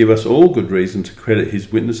that should give us all good reason to credit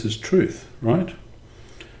his witness as truth, right?"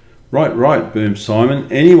 Right, boomed Simon.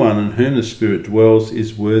 "Anyone in whom the Spirit dwells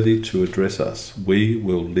is worthy to address us. We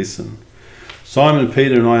will listen." Simon,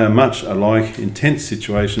 Peter and I are much alike in tense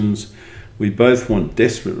situations. We both want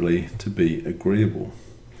desperately to be agreeable.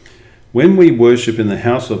 "When we worship in the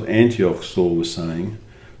house of Antioch," Saul was saying,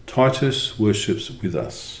 "Titus worships with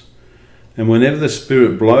us. And whenever the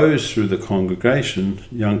Spirit blows through the congregation,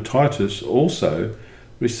 young Titus also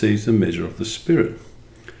receives a measure of the Spirit.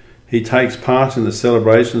 He takes part in the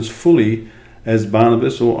celebrations fully as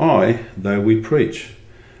Barnabas or I, though we preach.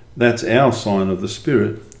 That's our sign of the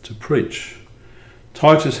Spirit, to preach.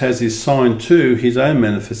 Titus has his sign too, his own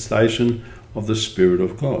manifestation of the Spirit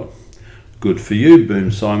of God." "Good for you,"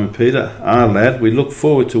 boomed Simon Peter. "Ah, lad, we look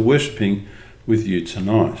forward to worshipping with you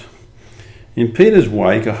tonight." In Peter's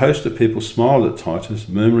wake, a host of people smiled at Titus,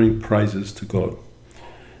 murmuring praises to God.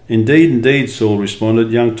 Indeed, Saul responded,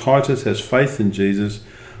 "young Titus has faith in Jesus,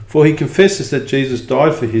 for he confesses that Jesus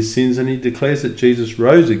died for his sins, and he declares that Jesus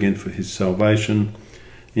rose again for his salvation.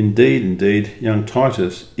 Indeed, young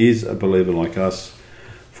Titus is a believer like us,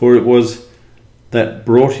 for it was that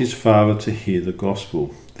brought his father to hear the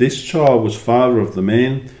gospel. This child was father of the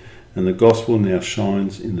man, and the gospel now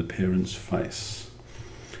shines in the parent's face."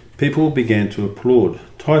 People began to applaud.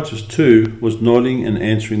 Titus, too, was nodding and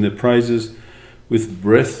answering their praises with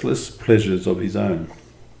breathless pleasures of his own.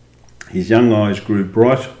 His young eyes grew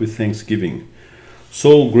bright with thanksgiving.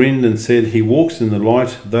 Saul grinned and said, "He walks in the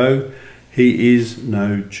light, though he is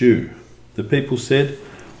no Jew." The people said,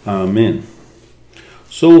 "Amen."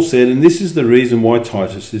 Saul said, "And this is the reason why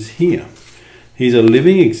Titus is here. He's a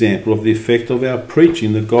living example of the effect of our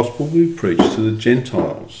preaching the gospel we preach to the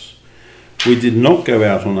Gentiles. We did not go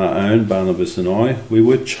out on our own, Barnabas and I. We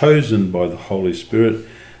were chosen by the Holy Spirit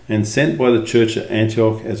and sent by the church at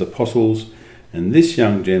Antioch as apostles, and this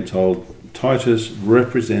young Gentile, Titus,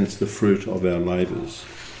 represents the fruit of our labours.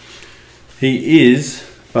 He is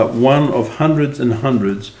but one of hundreds and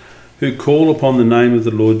hundreds who call upon the name of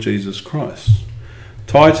the Lord Jesus Christ.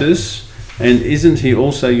 Titus, and isn't he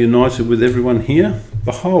also united with everyone here?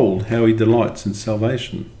 Behold how he delights in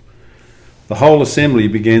salvation." The whole assembly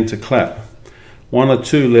began to clap. One or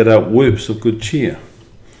two let out whoops of good cheer.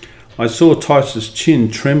 I saw Titus' chin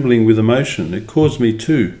trembling with emotion. It caused me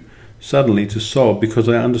too suddenly to sob, because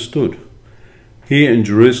I understood. Here in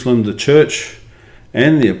Jerusalem, the church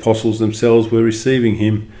and the apostles themselves were receiving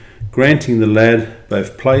him, granting the lad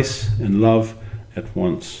both place and love at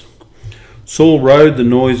once. Saul rode the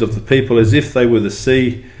noise of the people as if they were the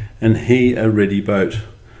sea, and he a ready boat.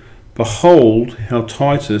 "Behold how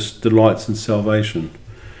Titus delights in salvation,"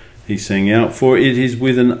 he sang out, "for it is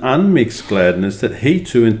with an unmixed gladness that he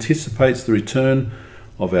too anticipates the return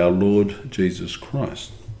of our Lord Jesus Christ."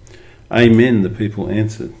 "Amen," the people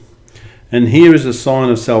answered. "And here is a sign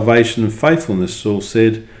of salvation and faithfulness," Saul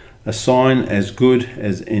said, "a sign as good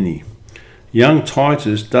as any. Young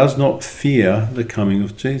Titus does not fear the coming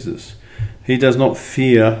of Jesus. He does not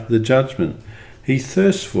fear the judgment. He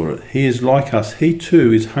thirsts for it. He is like us. He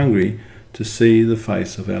too is hungry to see the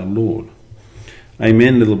face of our Lord.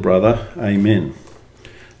 Amen, little brother. Amen.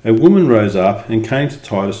 A woman rose up and came to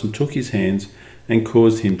Titus and took his hands and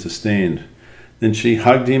caused him to stand. Then she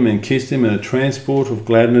hugged him and kissed him in a transport of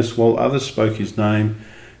gladness, while others spoke his name,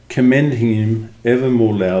 commending him ever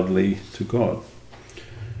more loudly to God.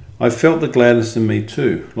 I felt the gladness in me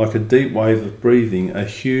too, like a deep wave of breathing, a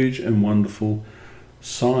huge and wonderful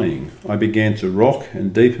sighing. I began to rock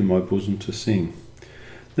and deep in my bosom to sing.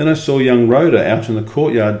 Then I saw young Rhoda out in the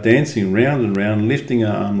courtyard dancing round and round, lifting her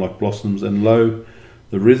arm like blossoms, and lo,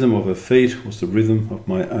 the rhythm of her feet was the rhythm of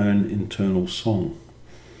my own internal song.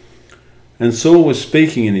 And Saul was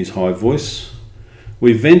speaking in his high voice,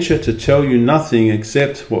 "We venture to tell you nothing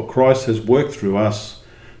except what Christ has worked through us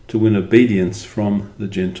to win obedience from the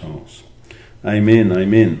Gentiles." Amen,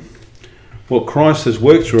 amen. What Christ has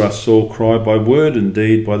worked through us, Saul cried, by word and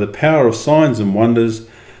deed, by the power of signs and wonders,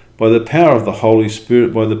 by the power of the Holy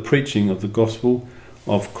Spirit, by the preaching of the gospel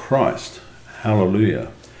of Christ. Hallelujah.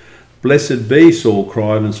 Blessed be, Saul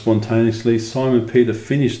cried, and spontaneously Simon Peter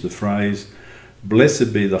finished the phrase,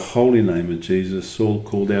 "Blessed be the holy name of Jesus." Saul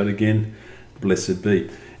called out again, "Blessed be."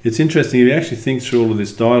 It's interesting, if you actually think through all of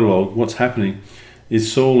this dialogue, what's happening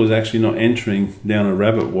is Saul is actually not entering down a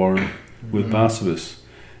rabbit warren with Barnabas.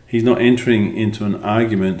 He's not entering into an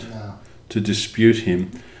argument to dispute him.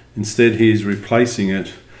 Instead, he is replacing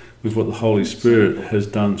it with what the Holy Spirit has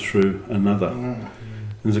done through another.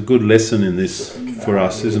 There's a good lesson in this for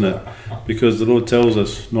us, isn't it? Because the Lord tells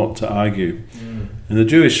us not to argue. And the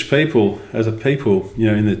Jewish people, as a people,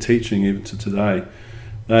 in their teaching even to today,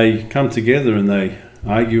 they come together and they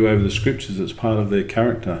argue over the scriptures. It's part of their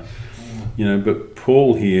character. But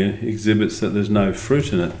Paul here exhibits that there's no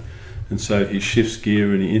fruit in it. And so he shifts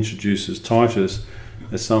gear and he introduces Titus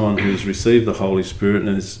as someone who has received the Holy Spirit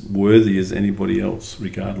and is worthy as anybody else,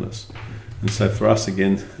 regardless. And so for us,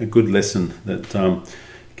 again, a good lesson that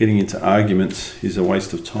getting into arguments is a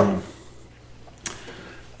waste of time.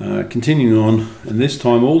 Continuing on, and this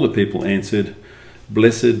time all the people answered,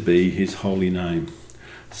 "Blessed be his holy name."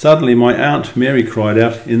 Suddenly my Aunt Mary cried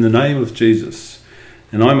out, "In the name of Jesus."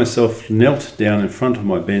 And I myself knelt down in front of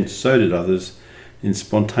my bench, so did others, in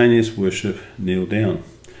spontaneous worship kneel down.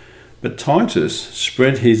 But Titus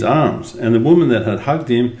spread his arms, and the woman that had hugged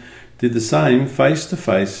him did the same face to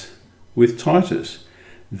face with Titus.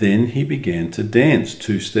 Then he began to dance,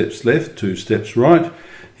 2 steps left, 2 steps right.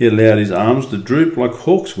 He allowed his arms to droop like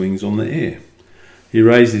hawk's wings on the air. He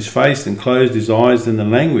raised his face and closed his eyes, then the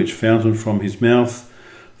language fountained from his mouth.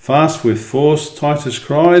 Fast with force, Titus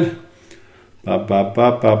cried, "Ba, ba,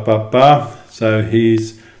 ba, ba, ba, ba." So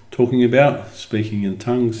he's talking about speaking in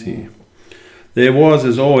tongues here. There was,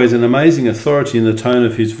 as always, an amazing authority in the tone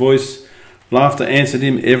of his voice. Laughter answered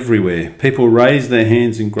him everywhere. People raised their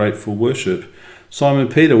hands in grateful worship. Simon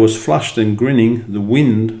Peter was flushed and grinning. The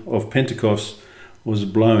wind of Pentecost was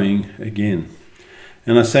blowing again.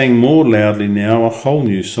 And I sang more loudly now, a whole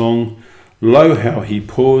new song. Lo, how he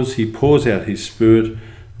pours out his Spirit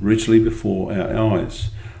richly before our eyes.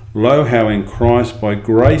 Lo, how in Christ by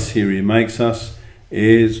grace he remakes us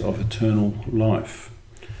heirs of eternal life.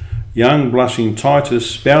 Young blushing Titus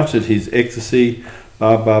spouted his ecstasy,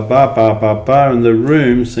 ba ba ba ba ba ba, and the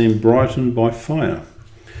room seemed brightened by fire.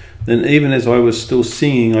 Then even as I was still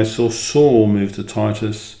singing, I saw Saul move to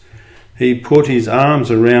Titus. He put his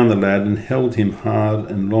arms around the lad and held him hard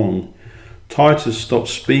and long. Titus stopped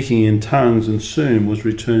speaking in tongues and soon was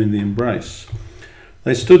returning the embrace.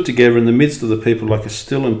 They stood together in the midst of the people like a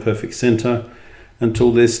still and perfect centre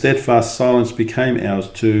until their steadfast silence became ours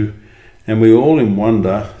too, and we all in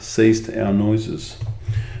wonder ceased our noises.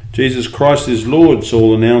 "Jesus Christ is Lord,"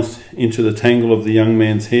 Saul announced into the tangle of the young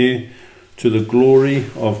man's hair, "to the glory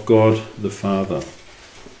of God the Father."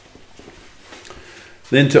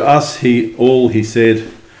 Then to us he said,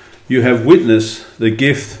 "You have witnessed the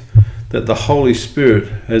gift that the Holy Spirit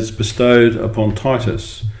has bestowed upon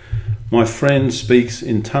Titus. My friend speaks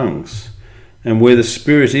in tongues, and where the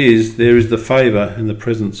Spirit is, there is the favour and the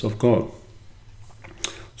presence of God."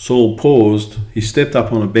 Saul paused. He stepped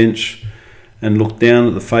up on a bench and looked down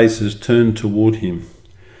at the faces turned toward him.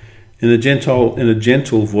 In a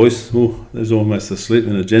gentle voice, there's almost a slip,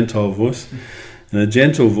 in a gentle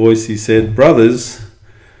voice he said, "Brothers,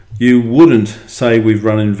 you wouldn't say we've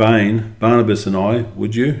run in vain, Barnabas and I,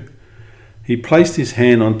 would you?" He placed his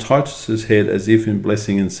hand on Titus's head as if in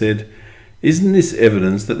blessing and said, "Isn't this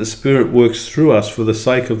evidence that the Spirit works through us for the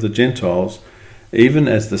sake of the Gentiles, even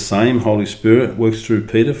as the same Holy Spirit works through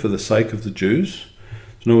Peter for the sake of the Jews?"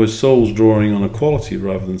 In other words, Saul's drawing on equality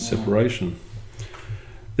rather than separation.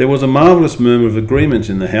 There was a marvellous murmur of agreement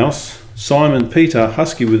in the house. Simon Peter,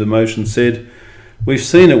 husky with emotion, said, "We've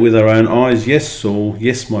seen it with our own eyes. Yes, Saul.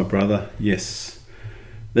 Yes, my brother. Yes."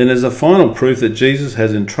 Then, as a final proof that Jesus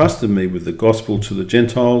has entrusted me with the gospel to the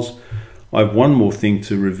Gentiles, I have one more thing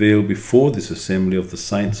to reveal before this assembly of the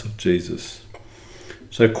saints of Jesus.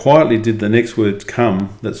 So quietly did the next words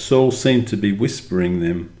come that Saul seemed to be whispering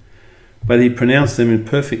them, but he pronounced them in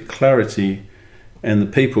perfect clarity, and the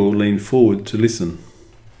people leaned forward to listen.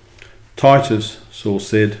 "Titus," Saul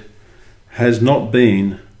said, "has not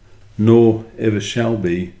been, nor ever shall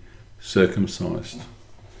be, circumcised."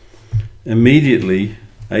 Immediately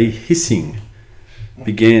a hissing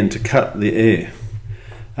began to cut the air.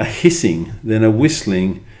 A hissing, then a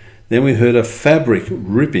whistling, then we heard a fabric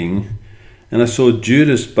ripping, and I saw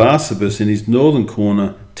Judas Barnabas in his northern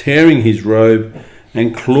corner tearing his robe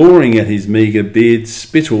and clawing at his meagre beard,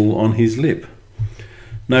 spittle on his lip.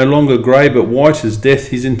 No longer grey but white as death,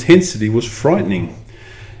 his intensity was frightening.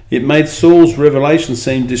 It made Saul's revelation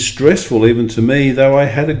seem distressful even to me, though I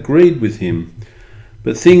had agreed with him.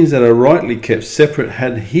 But things that are rightly kept separate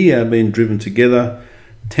had here been driven together,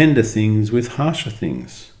 tender things with harsher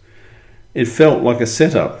things. It felt like a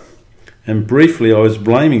setup, and briefly I was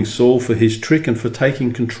blaming Saul for his trick and for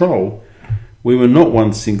taking control. We were not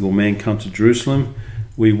one single man come to Jerusalem,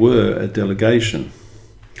 we were a delegation.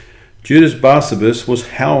 Judas Barnabas was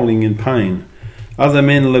howling in pain. Other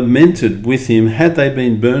men lamented with him. Had they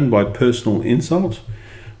been burned by personal insult?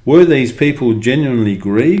 Were these people genuinely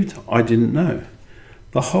grieved? I didn't know.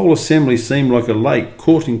 The whole assembly seemed like a lake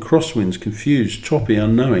caught in crosswinds, confused, choppy,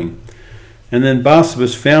 unknowing. And then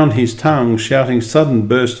Barnabas found his tongue, shouting sudden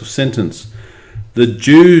burst of sentence. "The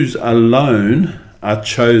Jews alone are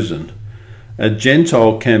chosen. A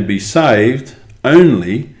Gentile can be saved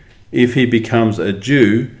only if he becomes a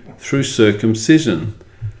Jew through circumcision."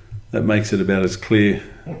 That makes it about as clear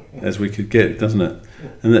as we could get, doesn't it?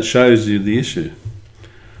 And that shows you the issue.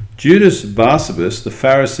 Judas Barnabas, the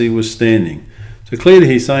Pharisee, was standing. So clearly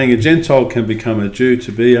he's saying a Gentile can become a Jew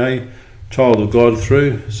to be a child of God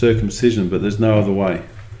through circumcision, but there's no other way.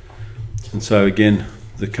 And so again,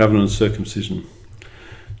 the covenant of circumcision.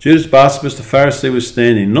 Judas Barnabas, the Pharisee, was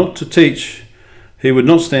standing, not to teach. He would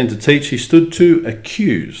not stand to teach, he stood to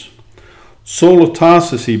accuse. "Saul of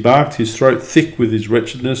Tarsus," he barked, his throat thick with his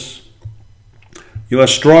wretchedness, "you are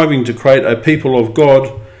striving to create a people of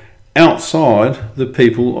God outside the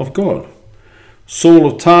people of God. Saul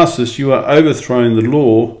of Tarsus, you are overthrowing the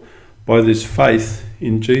law by this faith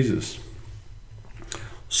in Jesus.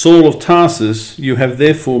 Saul of Tarsus, you have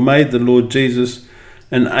therefore made the Lord Jesus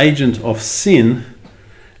an agent of sin,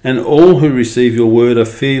 and all who receive your word are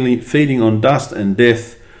feeding on dust and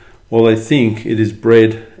death, while they think it is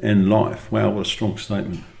bread and life." Wow, what a strong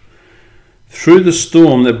statement. "Through the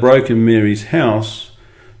storm that broke in Mary's house,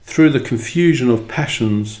 through the confusion of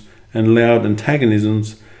passions and loud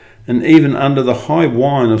antagonisms, and even under the high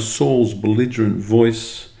whine of Saul's belligerent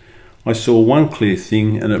voice, I saw one clear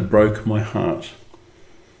thing, and it broke my heart.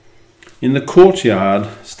 In the courtyard,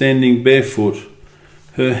 standing barefoot,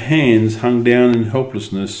 her hands hung down in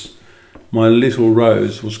helplessness, my little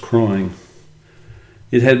Rose was crying.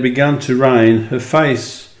 It had begun to rain, her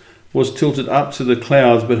face was tilted up to the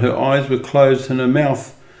clouds, but her eyes were closed and her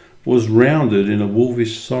mouth was rounded in a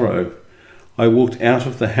wolfish sorrow. I walked out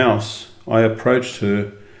of the house, I approached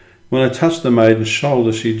her. When I touched the maiden's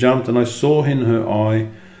shoulder, she jumped, and I saw in her eye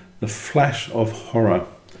the flash of horror.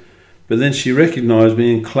 But then she recognized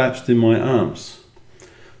me and collapsed in my arms.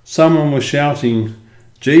 Someone was shouting,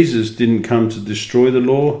 "Jesus didn't come to destroy the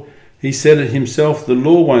law. He said it himself, the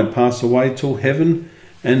law won't pass away till heaven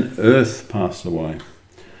and earth pass away."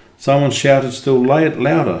 Someone shouted still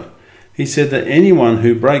louder. He said that anyone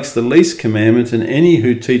who breaks the least commandment and any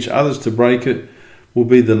who teach others to break it will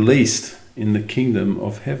be the least in the kingdom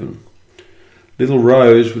of heaven. Little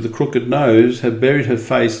Rose, with a crooked nose, had buried her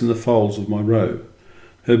face in the folds of my robe.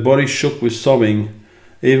 Her body shook with sobbing.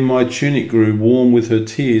 Even my tunic grew warm with her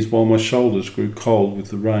tears, while my shoulders grew cold with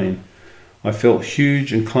the rain. I felt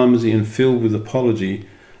huge and clumsy and filled with apology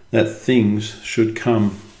that things should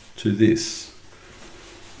come to this.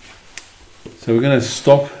 So we're going to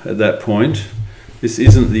stop at that point. This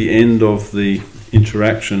isn't the end of the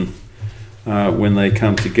interaction when they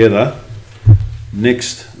come together.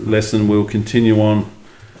 Next lesson we'll continue on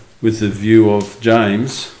with the view of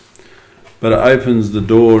James, but it opens the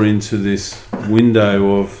door into this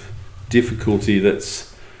window of difficulty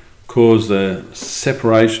that's caused a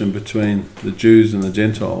separation between the Jews and the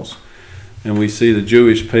Gentiles, and we see the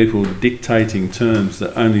Jewish people dictating terms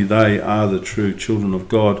that only they are the true children of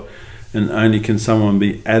God, and only can someone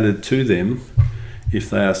be added to them if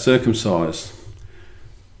they are circumcised.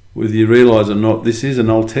 Whether you realise or not, this is an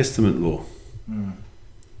Old Testament law.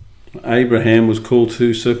 Abraham was called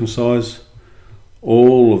to circumcise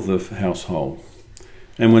all of the household.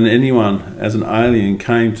 And when anyone as an alien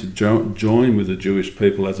came to join with the Jewish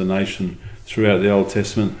people as a nation throughout the Old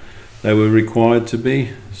Testament, they were required to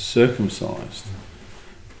be circumcised.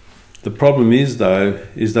 The problem is, though,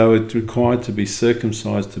 they were required to be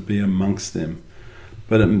circumcised to be amongst them.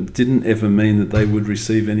 But it didn't ever mean that they would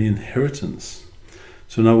receive any inheritance.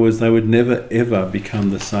 So in other words, they would never ever become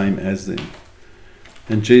the same as them.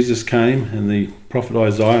 And Jesus came, and the prophet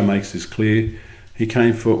Isaiah makes this clear. He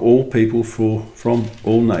came for all people from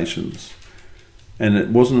all nations. And it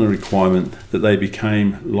wasn't a requirement that they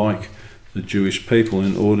became like the Jewish people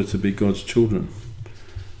in order to be God's children.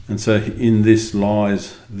 And so in this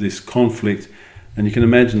lies this conflict. And you can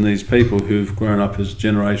imagine these people who've grown up as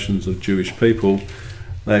generations of Jewish people,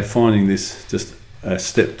 they're finding this just a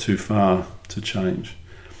step too far to change.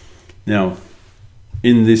 Now,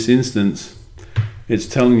 in this instance, it's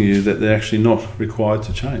telling you that they're actually not required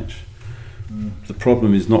to change. The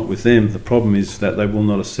problem is not with them. The problem is that they will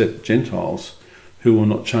not accept Gentiles who will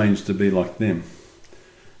not change to be like them.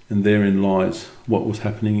 And therein lies what was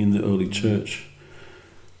happening in the early church.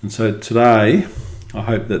 And so today, I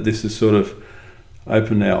hope that this has sort of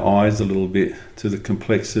opened our eyes a little bit to the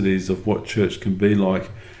complexities of what church can be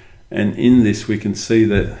like. And in this, we can see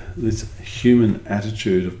that this human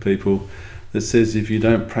attitude of people that says, if you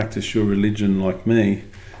don't practice your religion like me,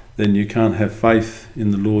 then you can't have faith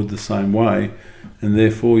in the Lord the same way, and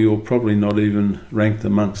therefore you're probably not even ranked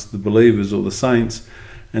amongst the believers or the saints,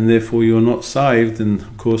 and therefore you're not saved. And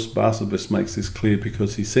of course Barnabas makes this clear,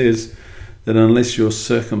 because he says that unless you're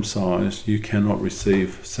circumcised, you cannot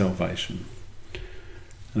receive salvation.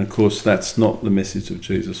 And of course that's not the message of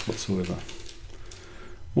Jesus whatsoever.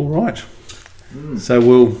 All right, so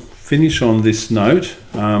we'll finish on this note.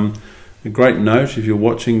 A great note, if you're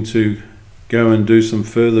watching, to go and do some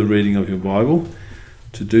further reading of your Bible,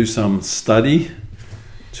 to do some study,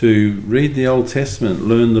 to read the Old Testament,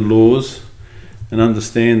 learn the laws, and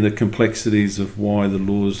understand the complexities of why the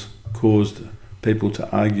laws caused people to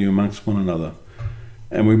argue amongst one another.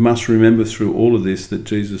 And we must remember through all of this that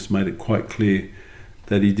Jesus made it quite clear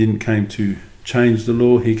that he didn't come to change the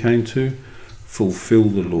law, he came to fulfill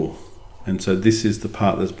the law. And so this is the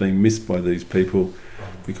part that's being missed by these people,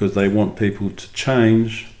 because they want people to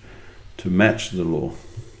change to match the law,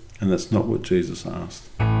 and that's not what Jesus asked.